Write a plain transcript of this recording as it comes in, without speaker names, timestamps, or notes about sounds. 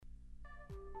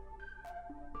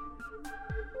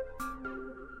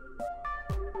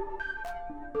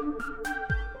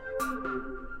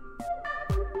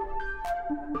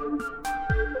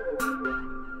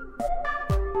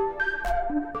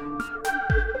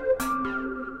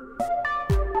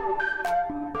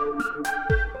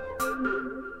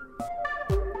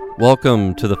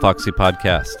Welcome to the Foxy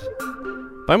Podcast,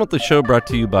 bi-monthly show brought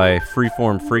to you by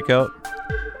Freeform Freakout.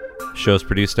 The show is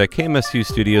produced at KMSU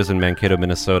Studios in Mankato,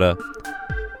 Minnesota.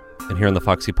 And here on the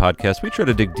Foxy Podcast, we try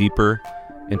to dig deeper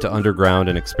into underground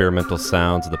and experimental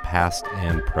sounds of the past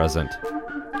and present.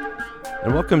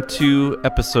 And welcome to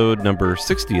episode number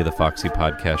 60 of the Foxy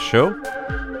Podcast show.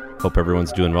 Hope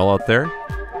everyone's doing well out there.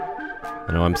 I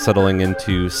know I'm settling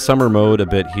into summer mode a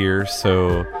bit here,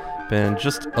 so been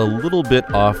just a little bit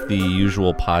off the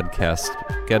usual podcast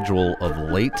schedule of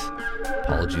late.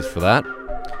 Apologies for that.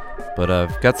 But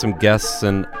I've got some guests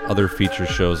and other feature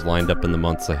shows lined up in the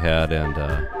months ahead,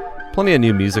 and plenty of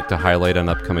new music to highlight on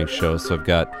upcoming shows, so I've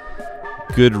got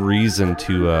good reason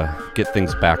to get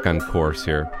things back on course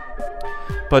here.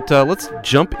 But let's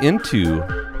jump into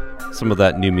some of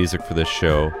that new music for this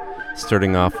show,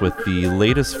 starting off with the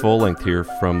latest full-length here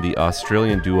from the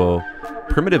Australian duo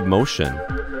Primitive Motion,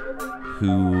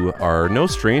 who are no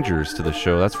strangers to the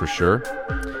show, that's for sure.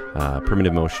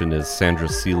 Primitive Motion is Sandra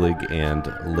Seelig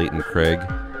and Leighton Craig,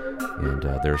 and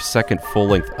their second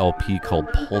full-length LP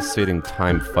called Pulsating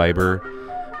Time Fiber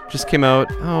just came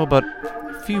out, about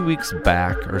a few weeks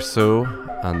back or so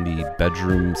on the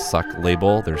Bedroom Suck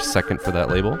label, their second for that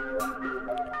label.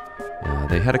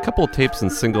 They had a couple of tapes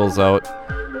and singles out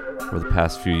over the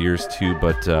past few years too,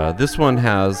 but this one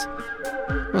has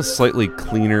a slightly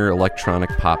cleaner electronic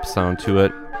pop sound to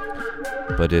it,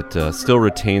 but it still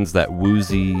retains that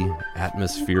woozy,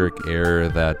 atmospheric air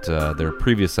that their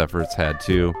previous efforts had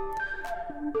too.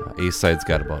 A-side's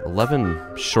got about 11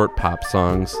 short pop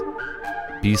songs.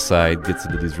 B-side gets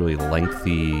into these really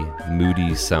lengthy,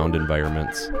 moody sound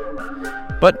environments.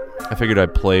 But I figured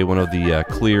I'd play one of the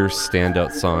clear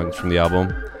standout songs from the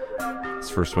album. This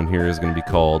first one here is going to be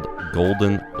called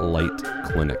Golden Light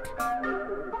Clinic.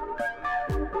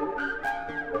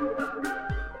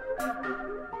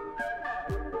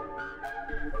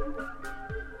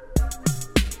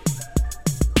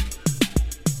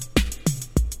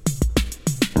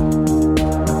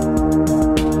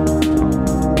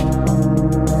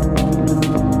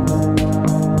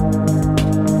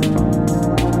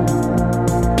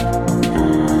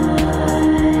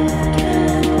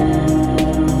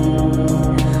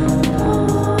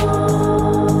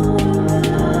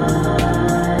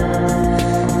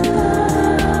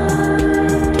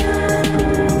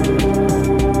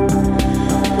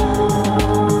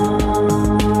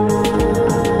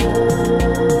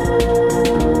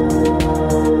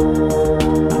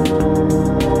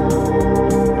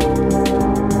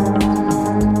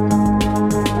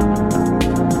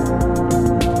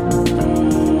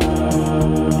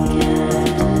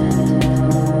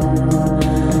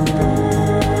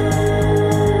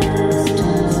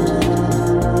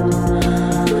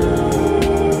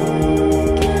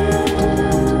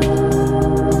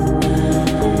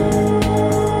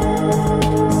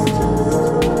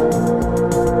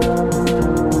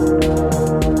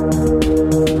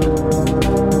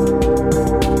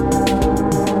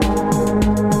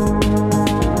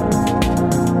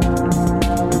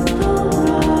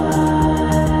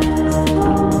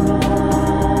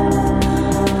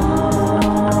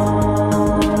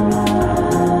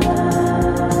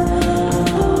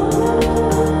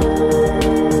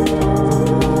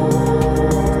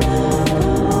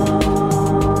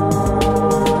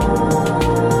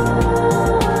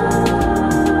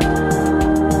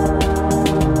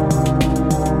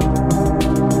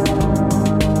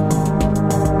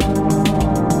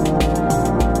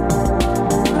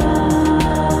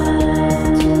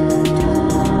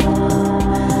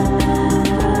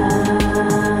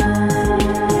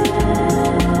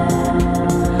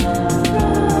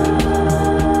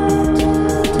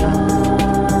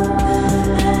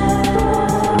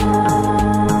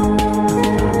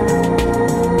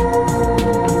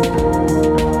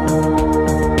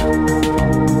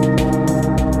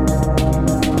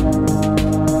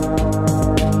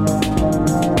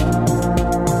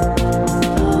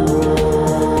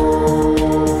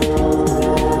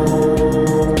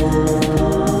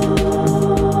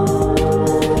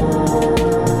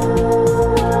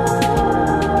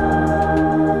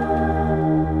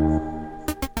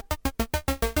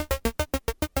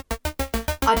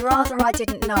 I'd rather I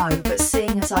didn't know, but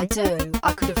seeing as I do,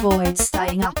 I could avoid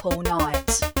staying up all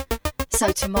night.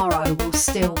 So tomorrow will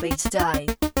still be today.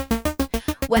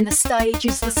 When the stage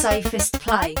is the safest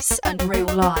place and real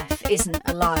life isn't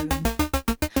alone.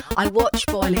 I watch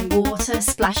boiling water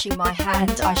splashing my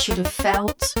hand I should have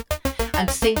felt,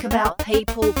 and think about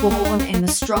people born in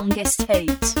the strongest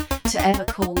heat to ever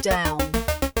cool down.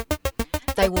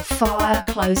 They will fire,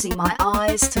 closing my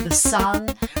eyes to the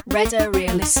sun. Redder,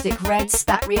 realistic reds,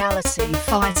 that reality,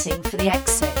 fighting for the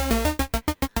exit.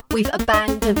 We've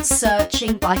abandoned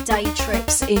searching by day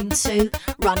trips into,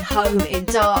 run home in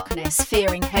darkness,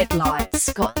 fearing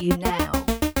headlights, got you now.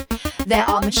 There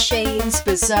are machines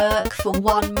berserk for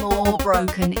one more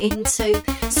broken into,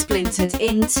 splintered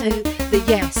into, the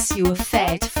yes you were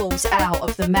fed falls out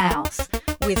of the mouth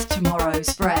with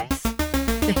tomorrow's breath.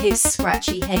 For his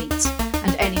scratchy heat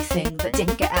and anything that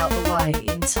didn't get out the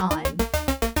way in time.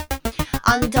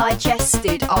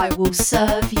 Undigested I will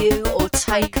serve you or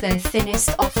take their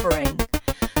thinnest offering,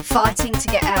 fighting to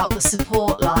get out the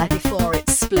support lie before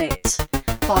it's split,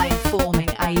 by informing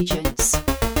agents,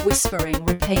 whispering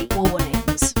repeat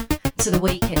warnings to the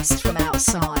weakest from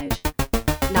outside.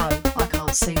 No, I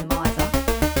can't see them either.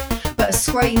 But a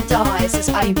scream dies as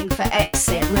aiming for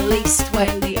exit, released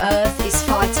when the earth is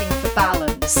fighting for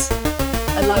balance.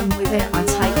 Alone with it, I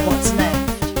take what's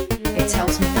left. It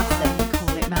tells me nothing,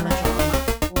 call it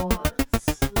melodrama.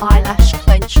 Eyelash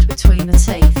clenched between the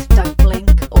teeth, don't blink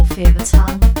or fear the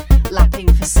tongue,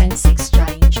 lapping for sense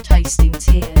exchange, tasting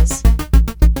tears.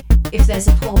 If there's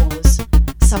a pause,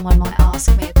 someone might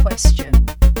ask me a question.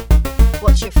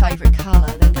 What's your favourite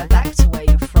colour? Then go back to where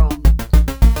you're from.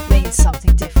 Means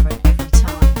something different every time.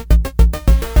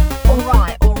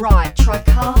 Alright, try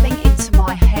carving into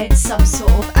my head some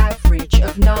sort of average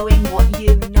of knowing what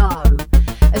you know,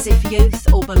 as if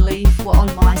youth or belief were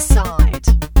on my side.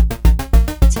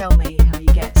 Tell me how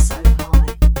you get so high.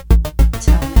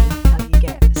 Tell me how you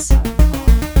get so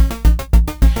high.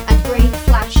 And green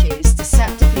flashes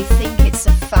deceptively think it's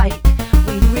a fake.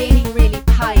 We really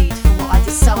paid for what I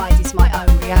decide is my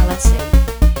own reality.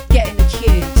 Get in the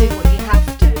queue, do what you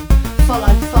have to.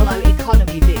 Follow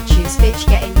economy bitches, bitch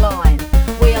get in line.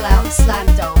 Wheel out the slam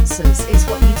dancers, is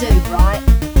what you do, right?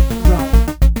 Wrong.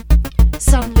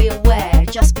 Suddenly aware,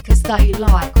 just because they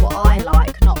like what I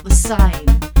like, not the same.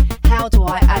 How do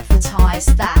I advertise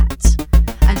that?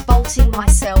 And bolting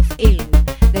myself in,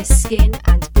 their skin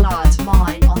and blood,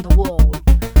 mine on the wall,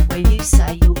 where you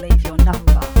say you'll leave your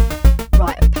number.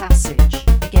 Rite of passage,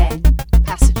 again,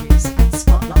 passages and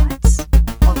spotlights,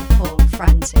 on the pull,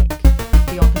 frantic,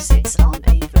 the opposites aren't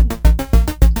even.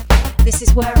 This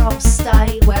is where I'll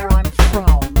stay, where I'm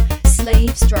from,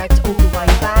 sleeves dragged all the way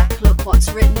back, look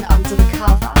what's written under the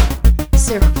cover,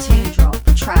 syrup teardrop,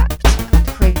 trapped, and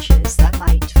creatures that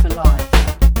mate for life,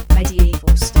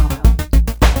 medieval style,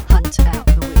 hunt out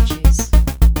the witches.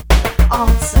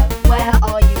 Answer, where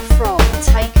are you from?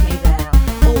 Take me there,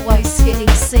 always skidding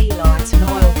sea light and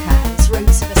oil cans,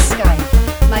 routes of escape,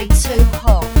 made too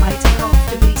hot, made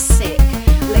comfortably sick,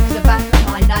 lick the back of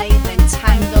my name, then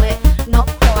tangle it, not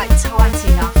quite tight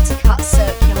enough to cut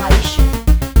circulation,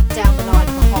 down the line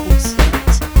of a whole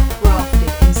street,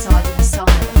 grafted inside an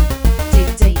asylum, dig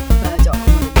deep burdock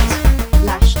roots,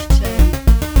 lashed to,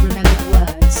 remember the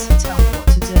words, tell me what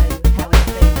to do, how it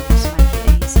feels, make it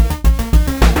easy.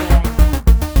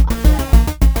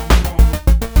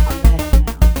 I'm there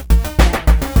now.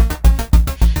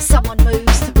 Someone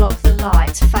moves to block the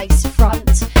light, face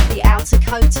front, the outer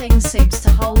coating seems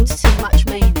to hold too much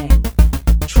meaning.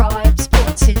 Tribes bought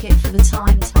a ticket for the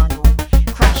time tunnel,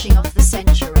 crashing off the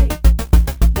century.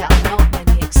 There are not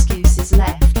many excuses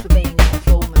left for being a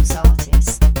performance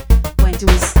artist. When do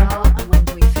we start and when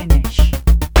do we finish?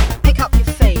 Pick up your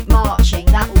feet, marching,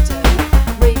 that'll do.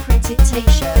 Reprinted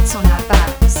t-shirts on our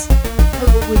backs. Who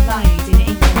were we made in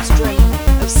England's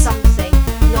dreaming of something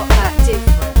not that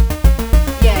different?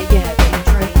 Yeah, but in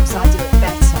dreams I do it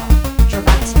better,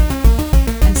 dramatic.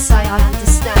 And say I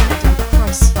understand all the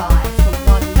crossfire from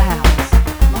one mouth,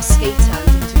 mosquitoed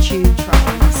into tube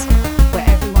trains, where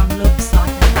everyone looks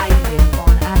like an alien or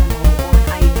an animal or an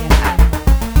alien animal,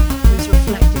 whose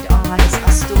reflected eyes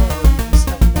are storerooms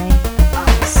of me and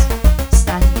us,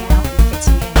 standing out and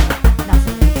fitting in,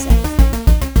 nothing means anything.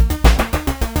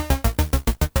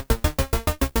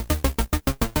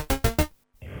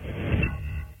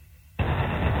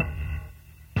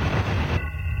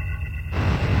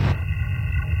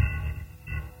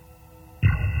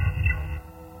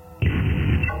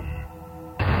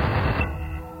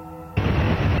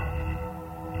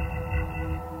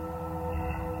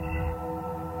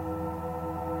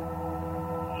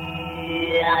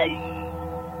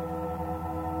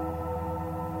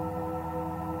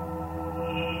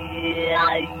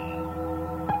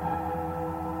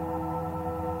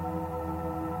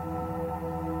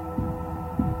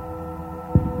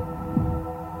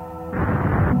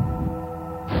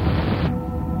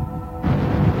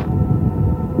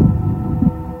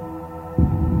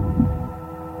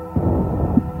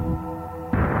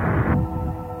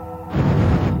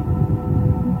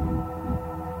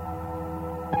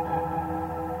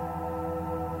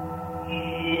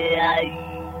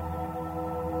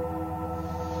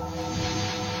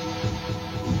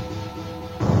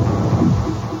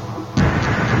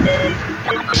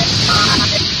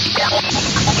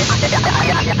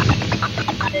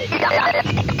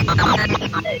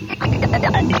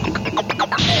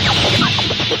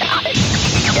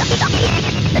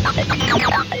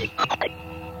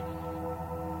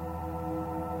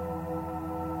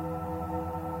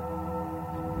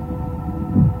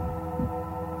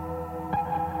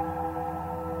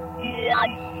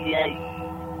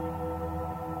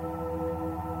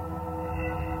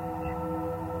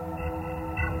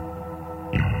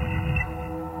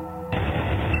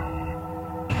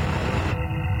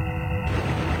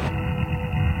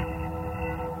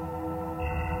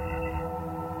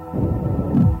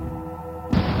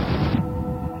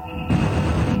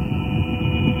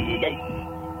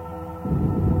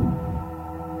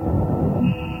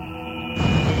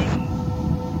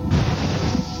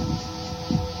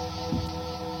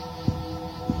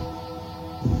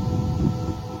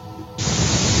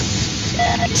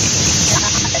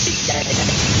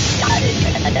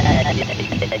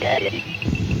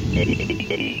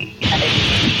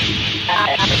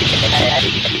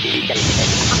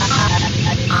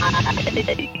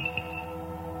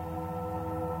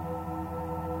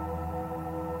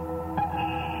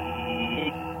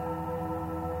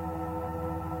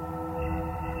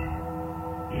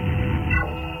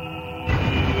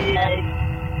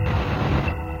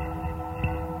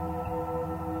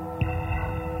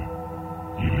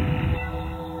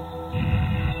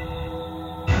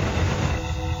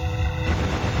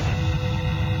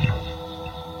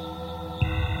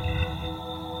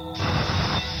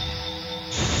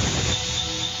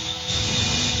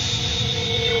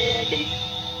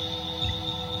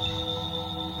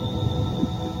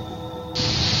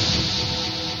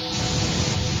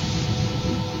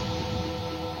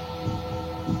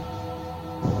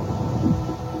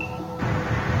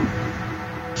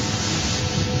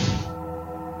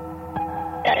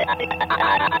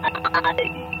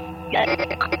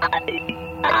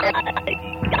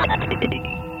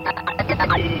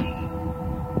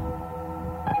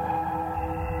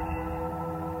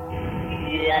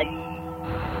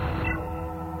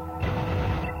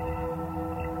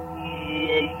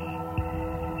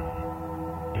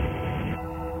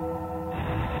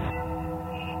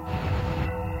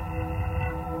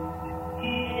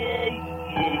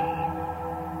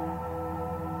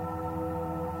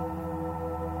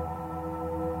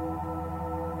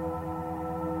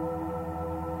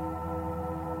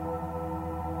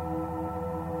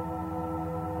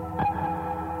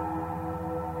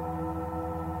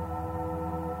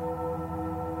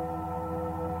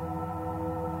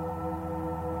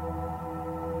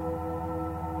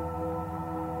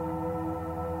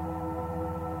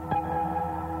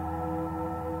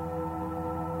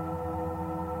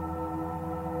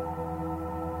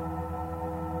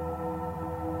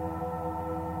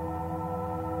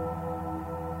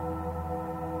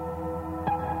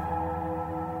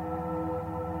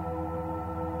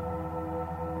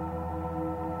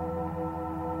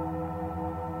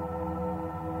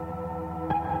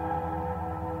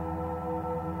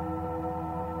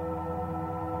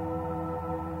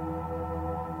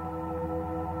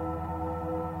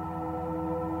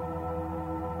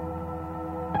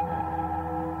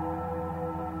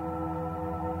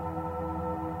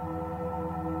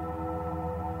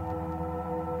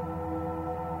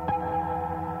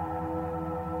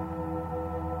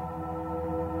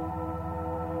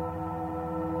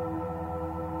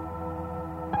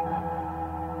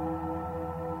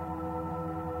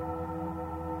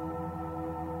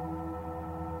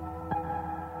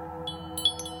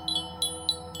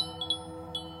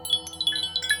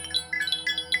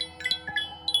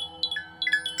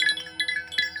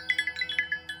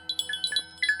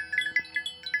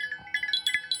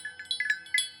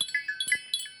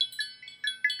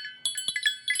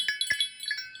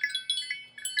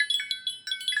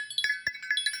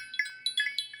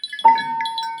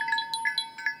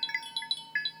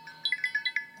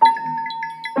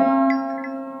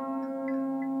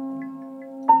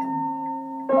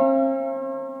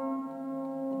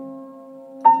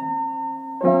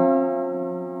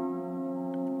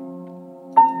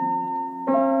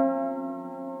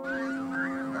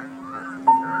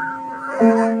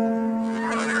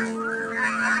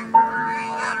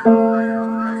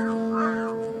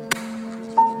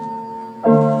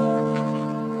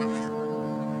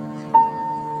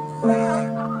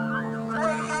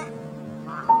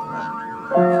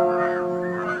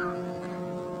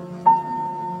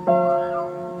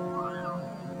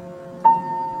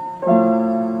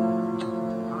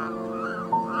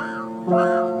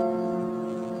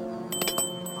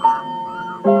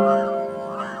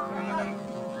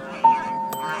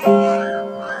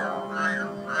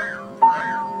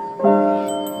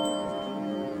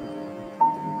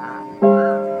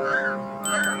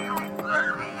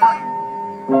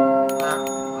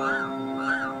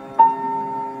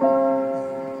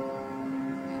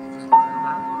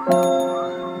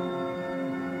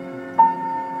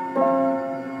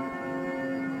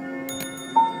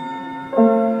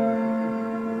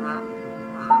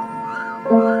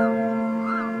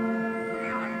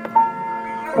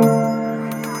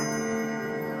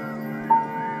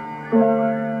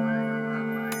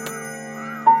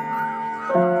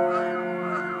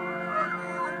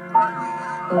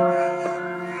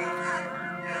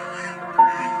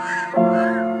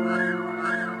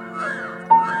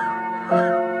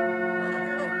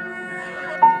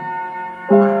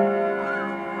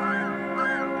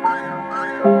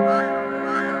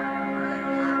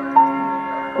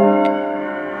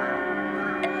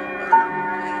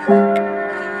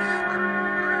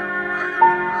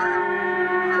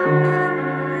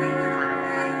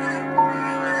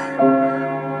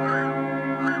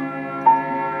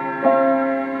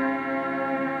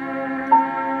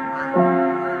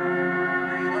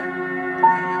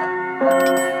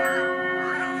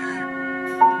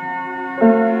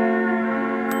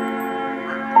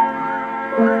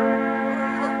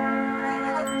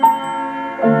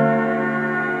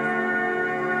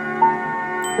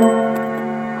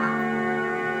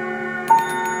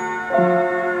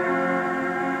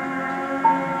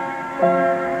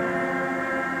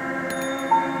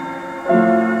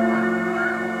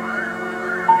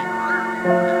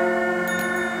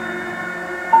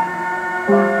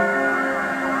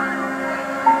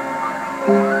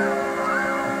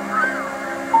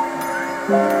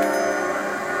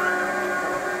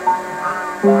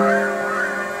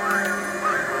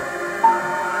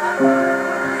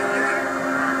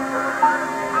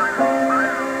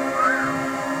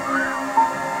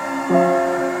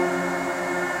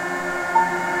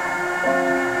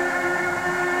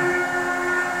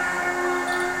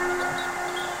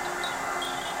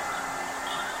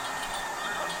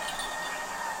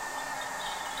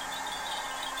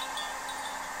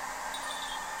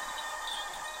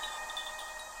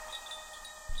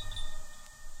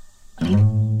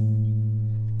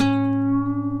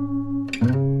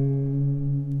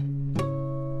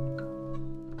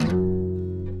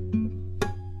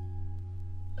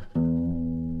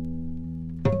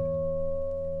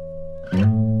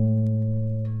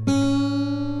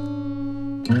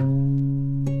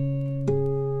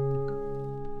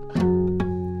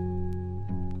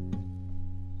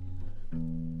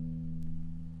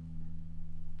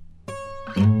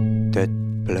 Tête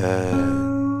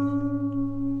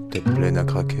pleine à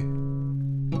craquer.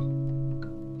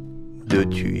 2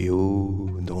 tuyaux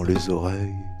dans les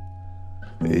oreilles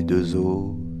et 2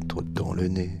 autres dans le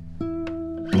nez.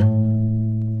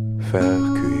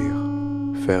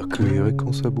 Faire cuire et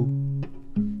quand ça bout,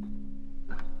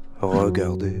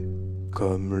 regardez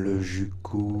comme le jus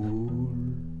coule.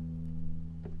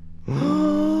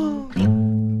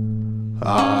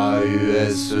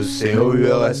 A-U-S-C-O-U-R-S.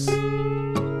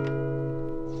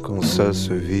 Quand ça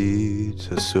se vide,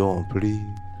 ça se remplit.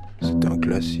 C'est un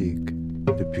classique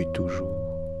depuis toujours.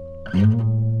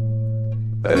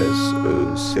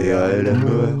 S-E-C-A-L-M-E-R.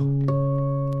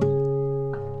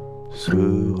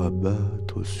 Se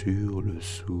rabattre sur le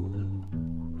souffle.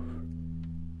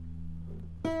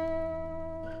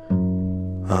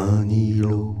 Un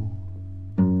îlot,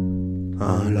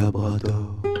 un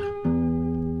labrador,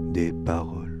 des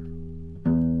paroles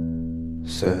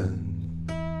saines.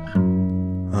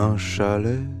 Un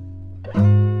chalet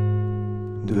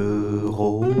de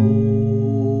roses,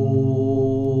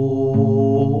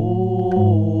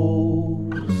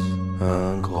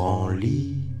 un grand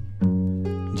lit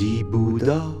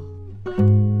d'Ibouda,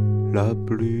 la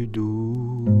plus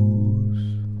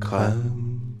douce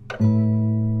crème.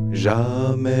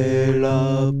 Jamais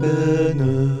la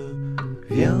peine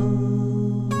vient.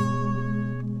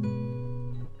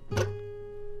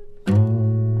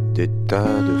 Des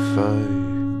tas de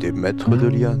feuilles, des mètres de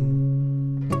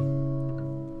lianes,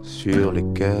 sur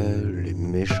lesquels les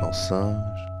méchants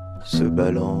singes se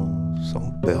balancent en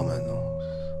permanence.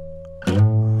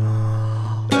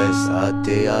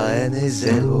 S-A-T-A-N et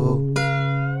 0.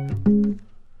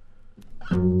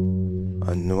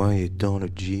 Un noyé dans le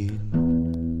jean,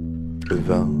 le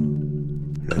vin,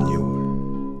 l'agneau.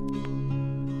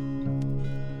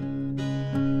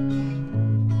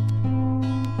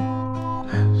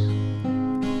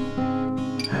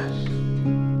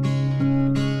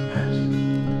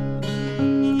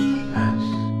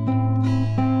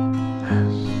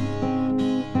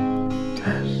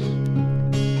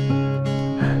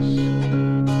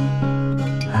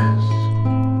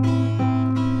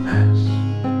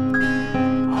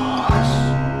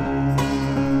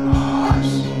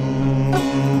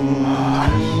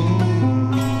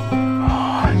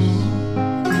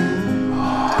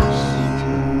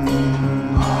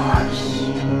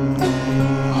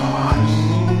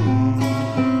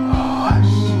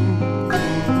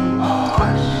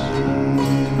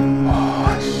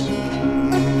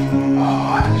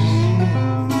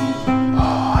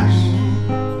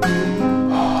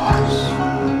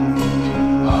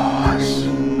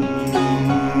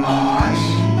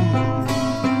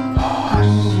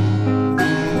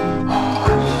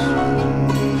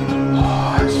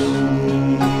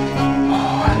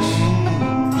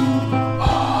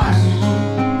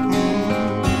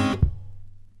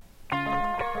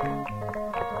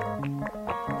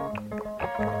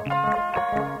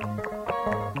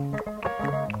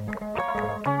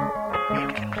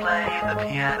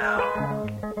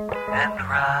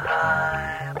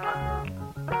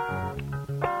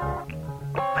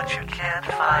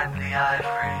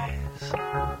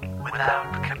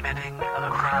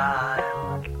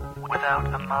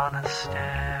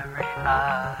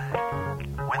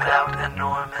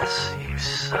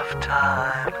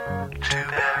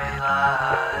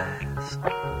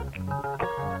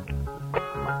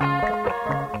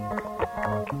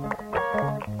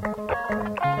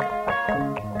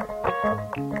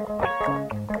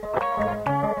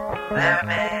 There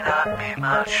may not be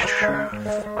much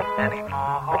truth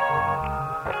anymore,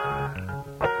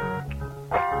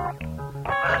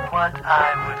 but what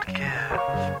I would give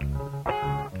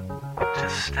to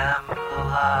stem the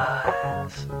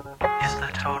lies is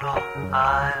the total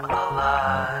I'm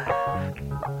alive.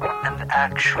 And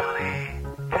actually,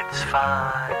 it's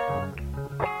fine,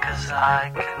 'cause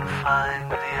I can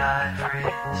find the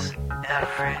ivories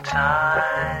every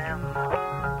time.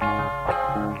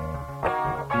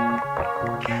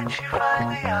 Can't you find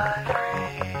the ivories?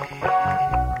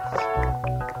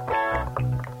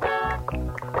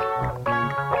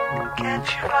 Can't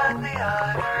you find the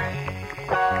ivories?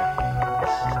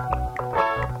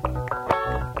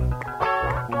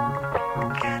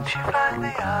 Can't you find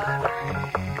the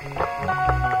ivories?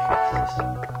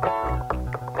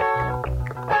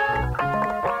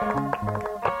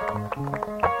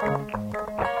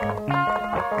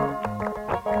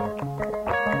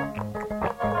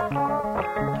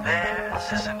 Theirs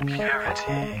isn't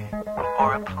purity or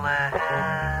a plan.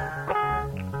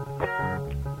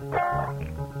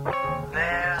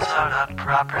 Theirs are not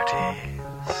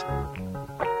properties.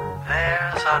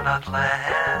 Theirs are not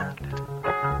land.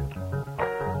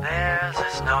 Theirs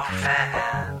is no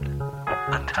fan,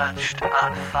 untouched,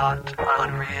 unthought,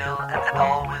 unreal, and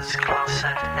always close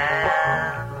at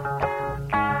hand.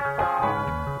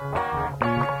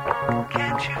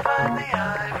 Can't you find the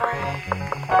ivories?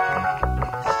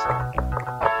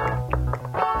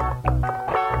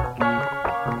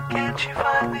 Can't you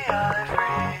find the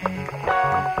ivories?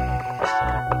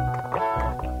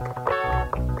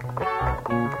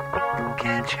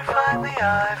 Can't you find the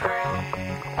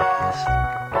ivories?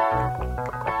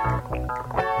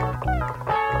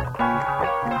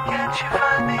 Can't you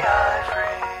find the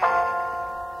ivories?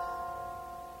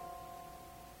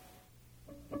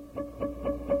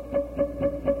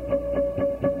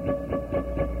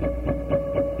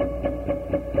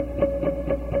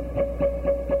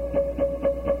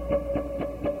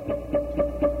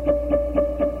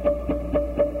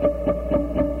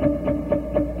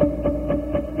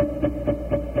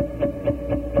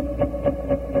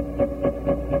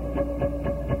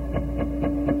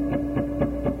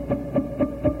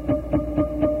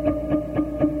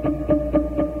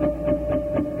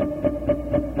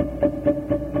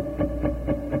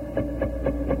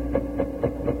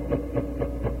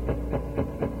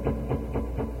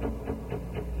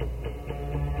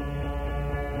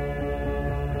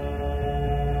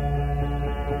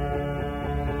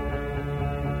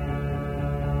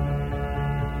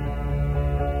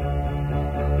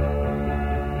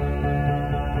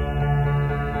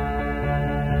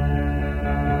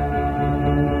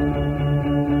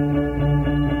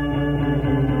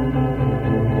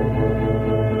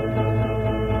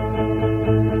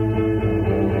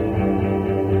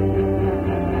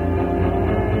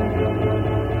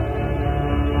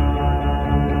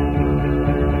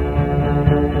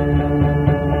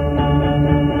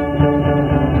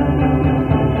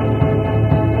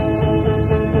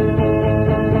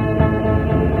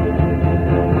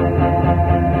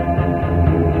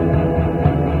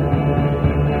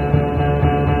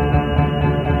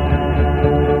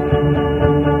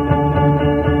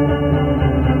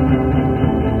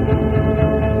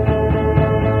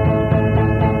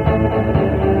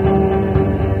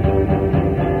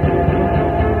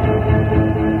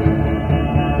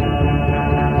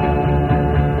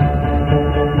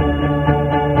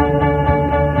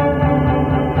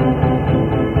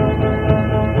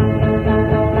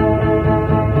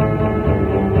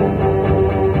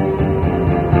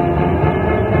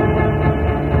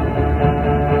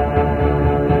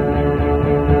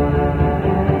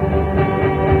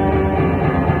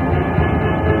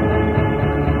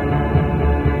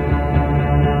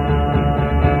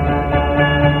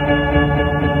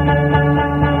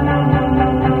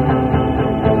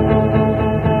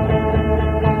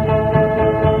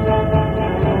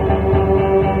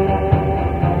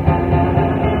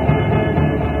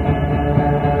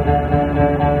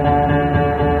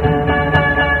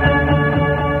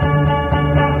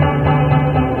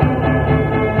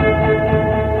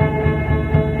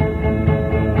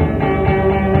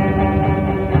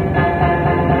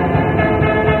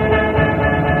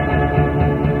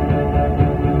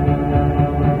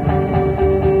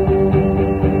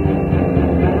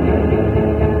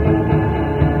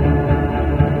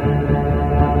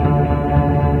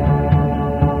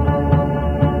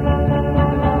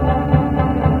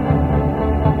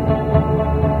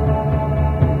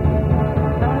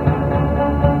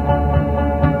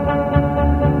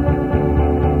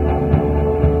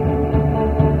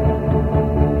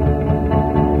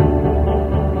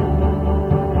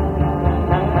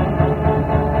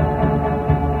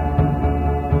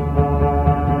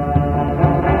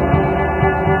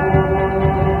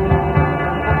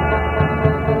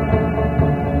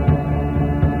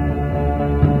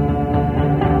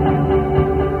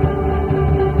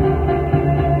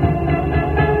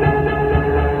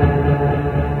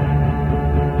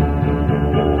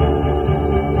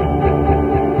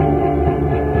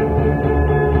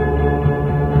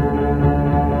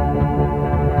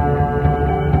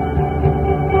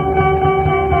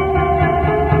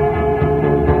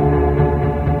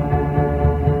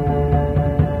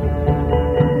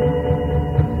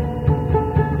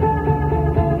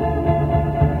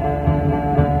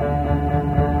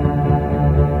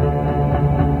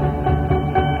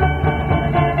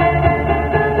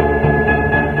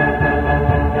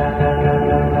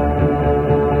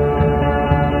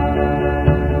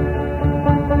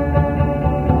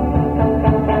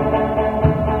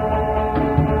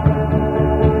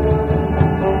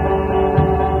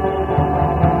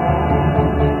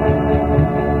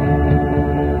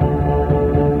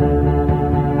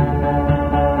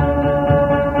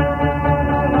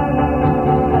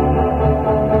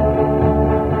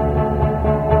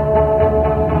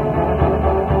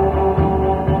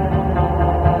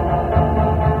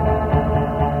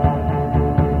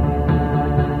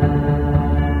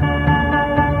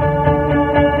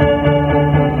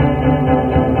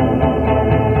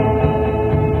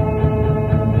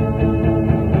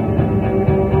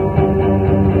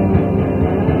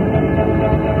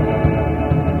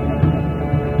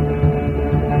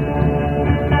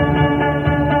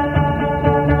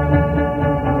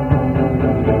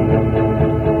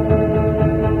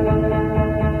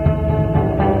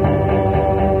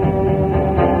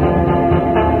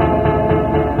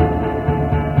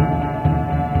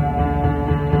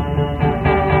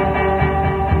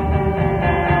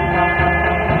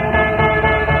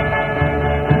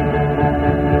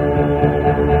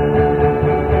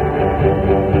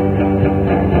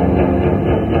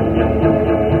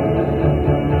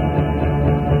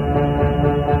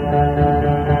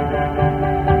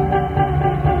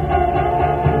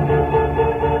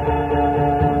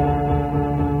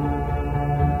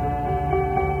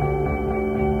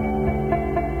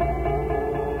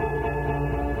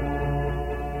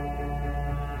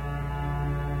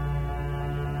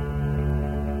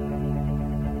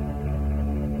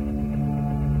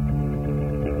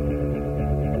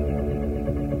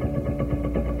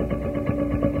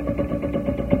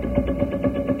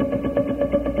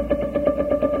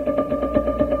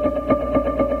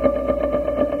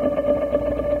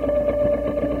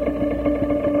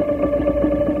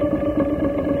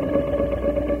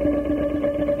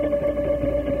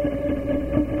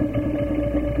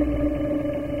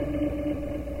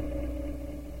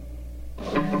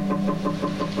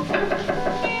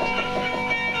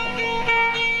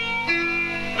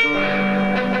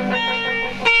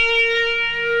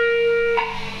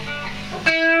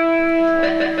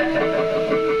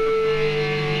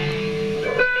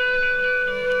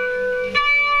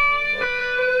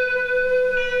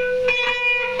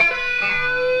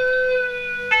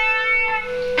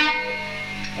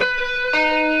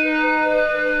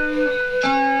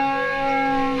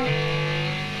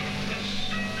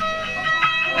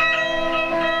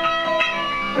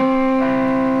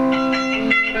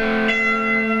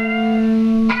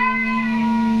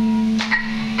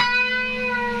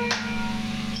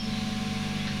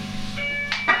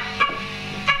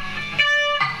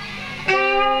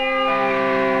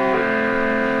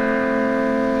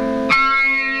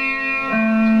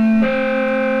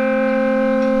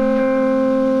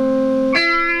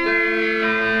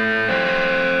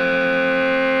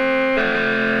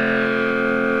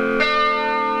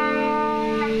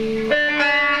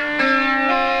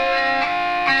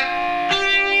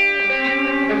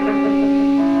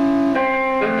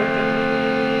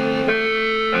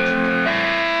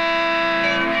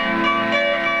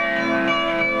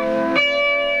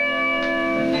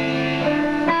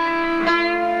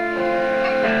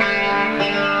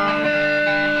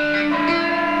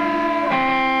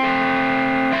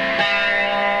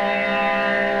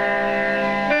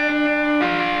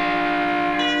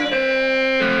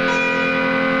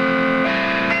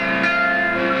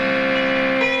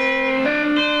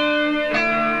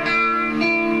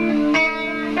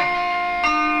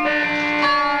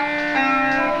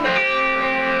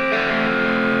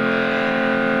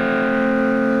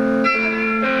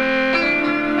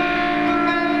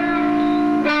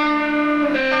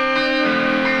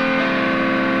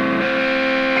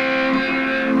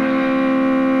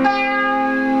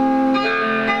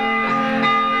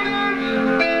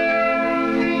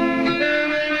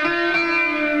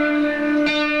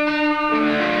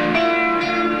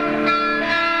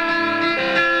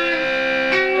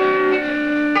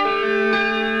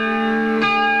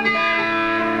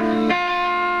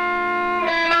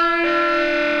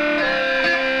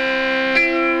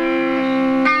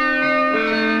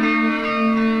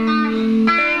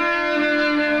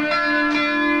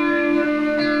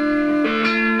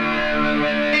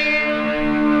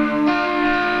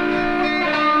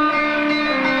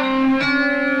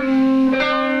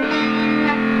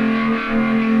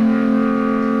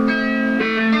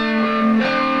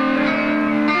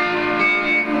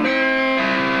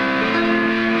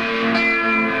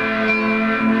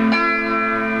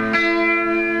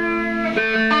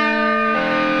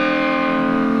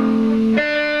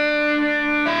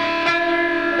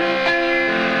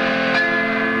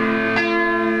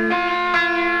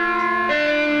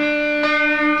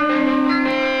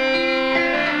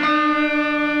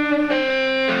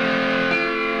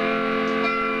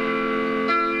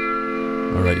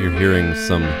 Alright, you're hearing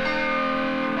some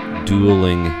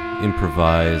dueling,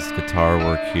 improvised guitar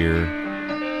work here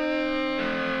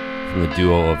from the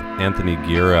duo of Anthony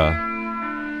Guerra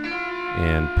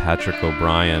and Patrick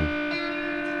O'Brien.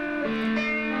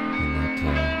 And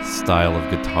that style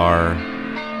of guitar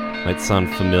might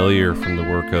sound familiar from the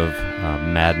work of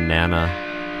Mad Nana,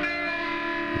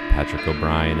 that Patrick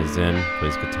O'Brien is in,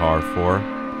 plays guitar for.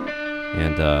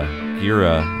 And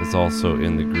Guerra is also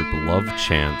in the group Love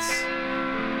Chance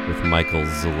with Michael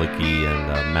Zalicki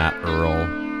and Matt Earl.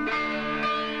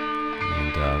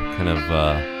 And kind of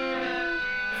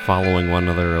following one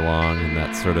another along in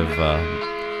that sort of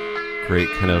great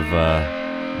kind of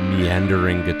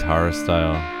meandering guitar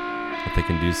style that they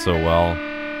can do so well.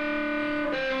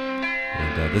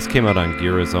 And this came out on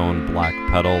Guerra's own Black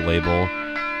Pedal label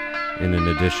in an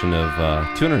edition of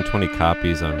 220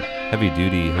 copies on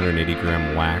heavy-duty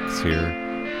 180-gram wax here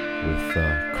with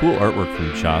cool artwork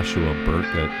from Joshua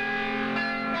Burkett.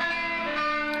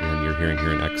 And you're hearing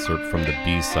here an excerpt from the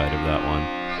B-side of that one.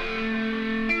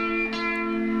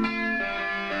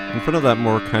 In front of that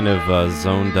more kind of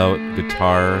zoned-out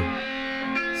guitar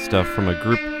stuff from a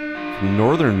group from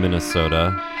northern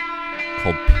Minnesota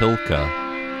called Pilka.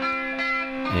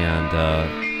 And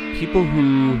people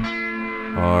who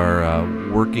are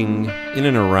working in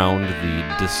and around the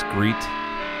Discreet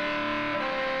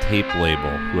tape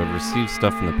label, who have received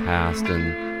stuff in the past,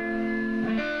 and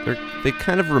they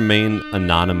kind of remain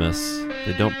anonymous.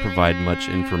 They don't provide much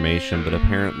information, but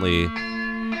apparently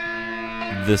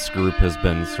this group has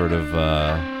been sort of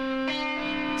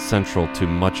central to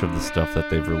much of the stuff that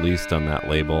they've released on that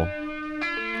label.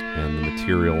 And the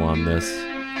material on this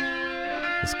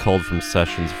is culled from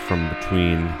sessions from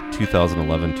between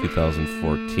 2011 and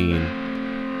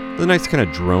 2014. The nice kind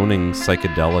of droning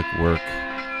psychedelic work.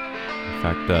 In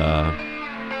fact,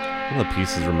 one of the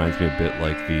pieces reminds me a bit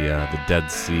like the Dead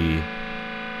Sea,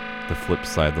 the flip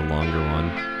side, the longer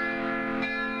one.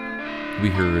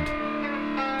 We heard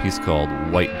a piece called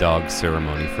White Dog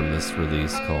Ceremony from this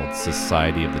release called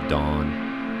Society of the Dawn.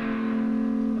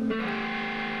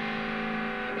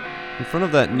 In front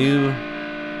of that new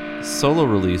solo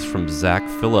release from Zach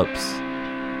Phillips,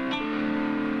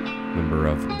 member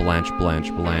of Blanche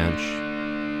Blanche Blanche,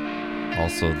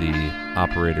 also the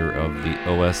operator of the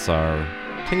OSR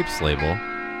Tapes label.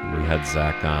 We had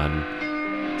Zach on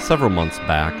several months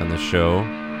back on the show,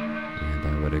 and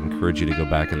I would encourage you to go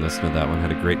back and listen to that one.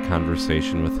 Had a great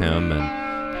conversation with him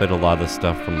and played a lot of the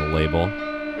stuff from the label.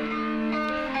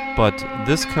 But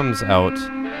this comes out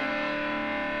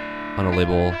on a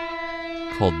label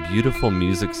called Beautiful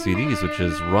Music CDs, which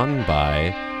is run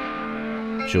by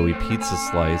Joey Pizza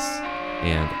Slice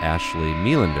and Ashley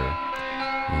Melander.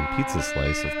 And Pizza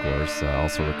Slice, of course,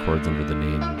 also records under the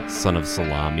name Son of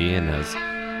Salami and has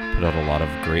put out a lot of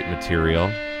great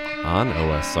material on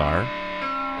OSR.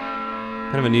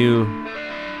 Kind of a new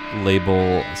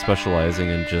label specializing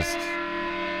in just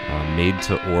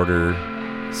made-to-order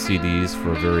CDs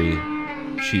for a very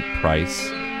cheap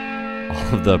price.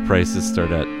 All of the prices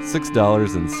start at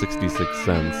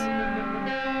 $6.66,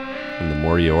 and the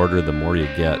more you order, the more you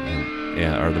get,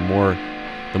 or the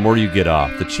more you get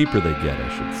off. The cheaper they get, I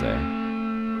should say.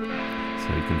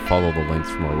 So you can follow the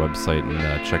links from our website and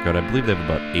check out. I believe they have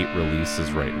about 8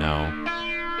 releases right now,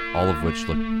 all of which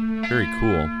look very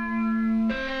cool.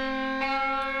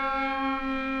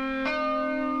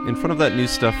 In front of that new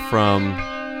stuff from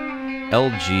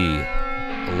LG,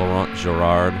 Laurent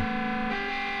Gerard,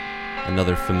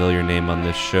 another familiar name on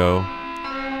this show,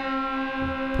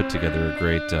 put together a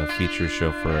great feature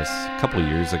show for us a couple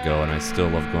years ago, and I still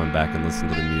love going back and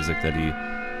listening to the music that he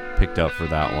picked out for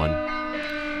that one.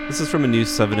 This is from a new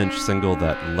 7-inch single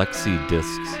that Lexi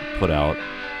Discs put out,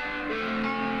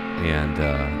 and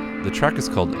the track is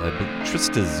called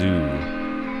Trista Zoo,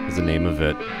 is the name of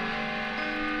it.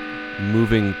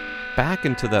 Moving back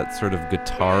into that sort of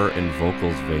guitar and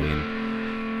vocals vein,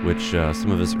 which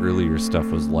some of his earlier stuff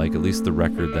was like, at least the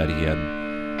record that he had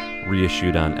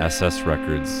reissued on SS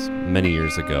Records many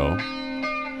years ago.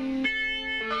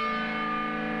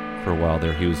 For a while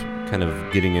there, he was kind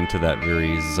of getting into that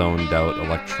very zoned out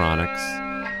electronics.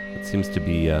 It seems to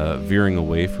be veering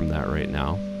away from that right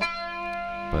now.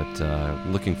 But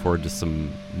looking forward to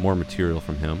some more material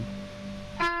from him.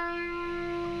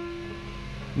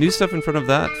 New stuff in front of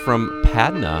that from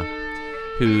Padna,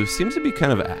 who seems to be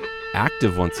kind of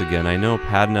active once again. I know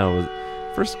Padna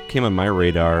first came on my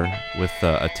radar with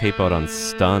a tape out on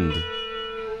Stunned,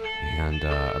 and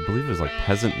I believe it was like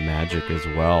Peasant Magic as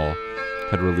well,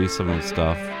 had released some of his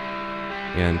stuff.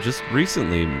 And just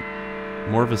recently,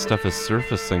 more of his stuff is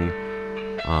surfacing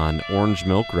on Orange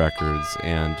Milk Records,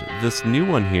 and this new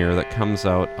one here that comes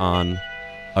out on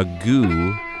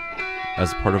Agoo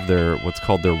as part of their what's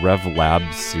called their Rev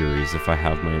Labs series, if I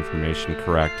have my information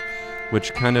correct,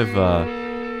 which kind of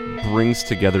brings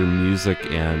together music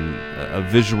and a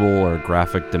visual or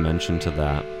graphic dimension to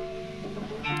that.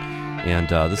 And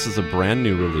this is a brand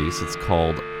new release. It's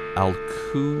called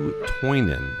Alku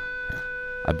Toinen,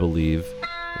 I believe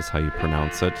is how you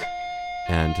pronounce it.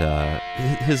 And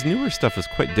his newer stuff is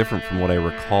quite different from what I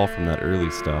recall from that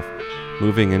early stuff,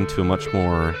 moving into a much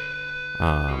more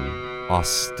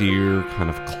austere, kind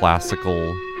of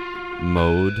classical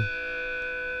mode.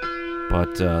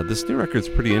 But this new record's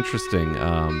pretty interesting.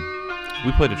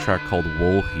 We played a track called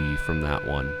Wolhi from that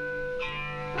one.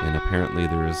 And apparently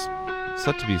there's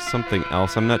set to be something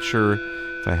else. I'm not sure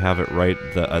if I have it right.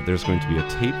 There's going to be a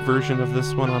tape version of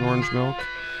this one on Orange Milk.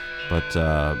 But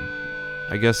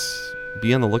I guess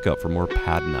be on the lookout for more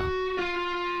Padna.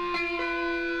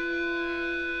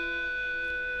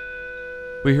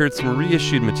 We heard some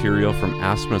reissued material from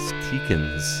Asmus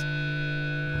Tikens.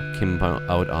 Came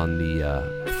out on the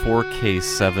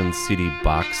 4K7 CD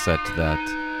box set that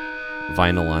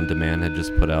Vinyl on Demand had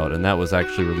just put out, and that was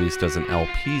actually released as an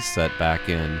LP set back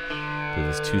in, it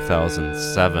was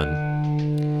 2007.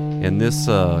 And this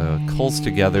culls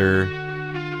together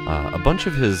a bunch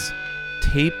of his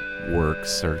tape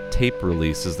works or tape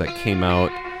releases that came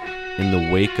out in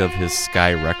the wake of his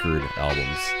Sky Record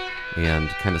albums, and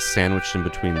kind of sandwiched in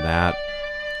between that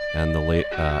and the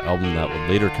album that would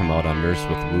later come out on Nurse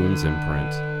with Wounds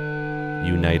imprint,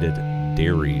 United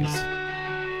Dairies,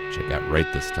 which I got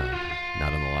right this time,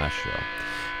 not on the last show.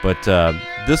 But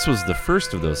this was the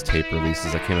first of those tape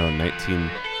releases that came out in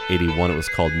 1981. It was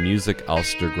called Music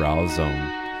aus der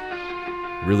Grauzone.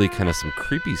 Really kind of some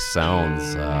creepy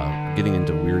sounds, getting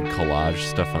into weird collage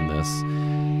stuff on this.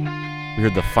 We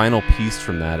heard the final piece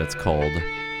from that. It's called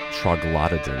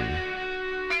Troglodyton.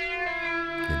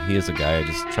 And he is a guy I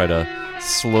just try to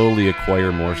slowly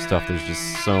acquire more stuff. There's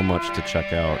just so much to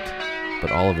check out,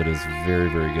 but all of it is very,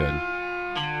 very good.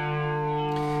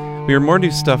 We heard more new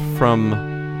stuff from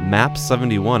Map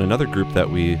 71, another group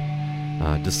that we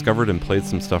discovered and played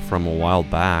some stuff from a while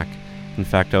back. In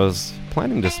fact, I was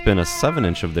planning to spin a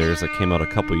 7-inch of theirs that came out a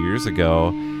couple years ago,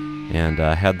 and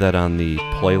had that on the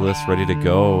playlist ready to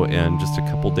go, and just a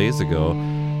couple days ago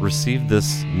received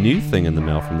this new thing in the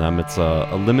mail from them. It's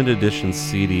a limited edition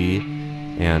CD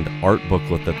and art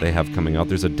booklet that they have coming out.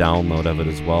 There's a download of it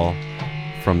as well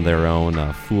from their own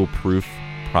Foolproof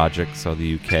project, so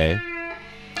the UK.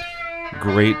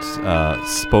 Great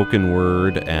spoken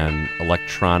word and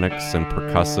electronics and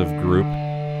percussive group.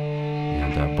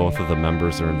 And both of the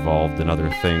members are involved in other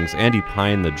things. Andy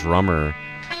Pine, the drummer,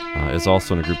 is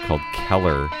also in a group called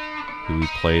Keller, who we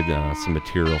played some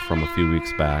material from a few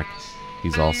weeks back.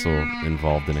 He's also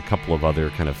involved in a couple of other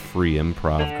kind of free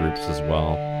improv groups as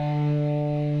well.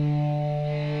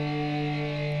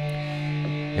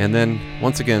 And then,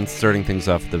 once again, starting things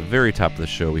off at the very top of the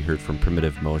show, we heard from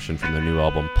Primitive Motion from their new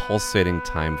album, Pulsating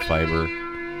Time Fiber.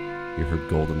 You heard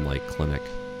Golden Light Clinic.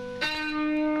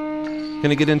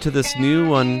 Gonna get into this new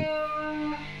one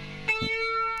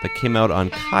that came out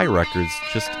on Kai Records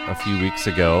just a few weeks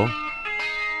ago.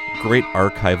 Great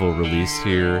archival release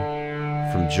here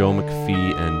from Joe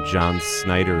McPhee and John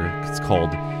Snyder. It's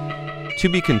called To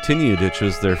Be Continued, which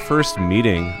was their first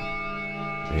meeting,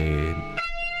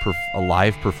 a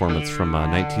live performance from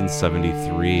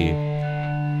 1973,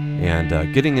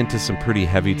 and getting into some pretty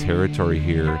heavy territory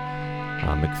here.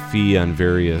 McPhee on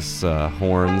various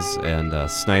horns, and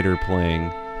Snyder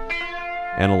playing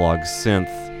analog synth,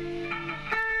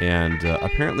 and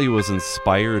apparently was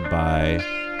inspired by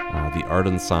the Art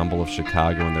Ensemble of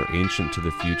Chicago and their Ancient to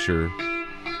the Future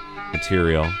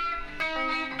material.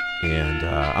 And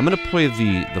I'm going to play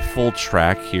the full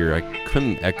track here. I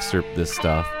couldn't excerpt this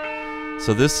stuff.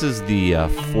 So this is the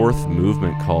fourth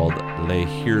movement called Les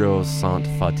Heroes Sans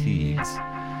Fatigues.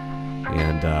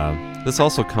 And this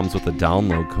also comes with a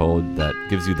download code that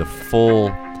gives you the full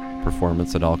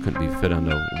performance. It all couldn't be fit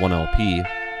onto one LP.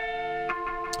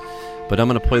 But I'm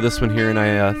going to play this one here, and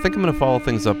I think I'm going to follow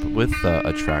things up with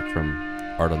a track from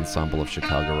Art Ensemble of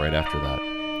Chicago right after that.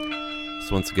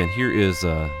 So once again, here is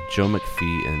Joe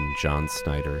McPhee and John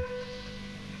Snyder.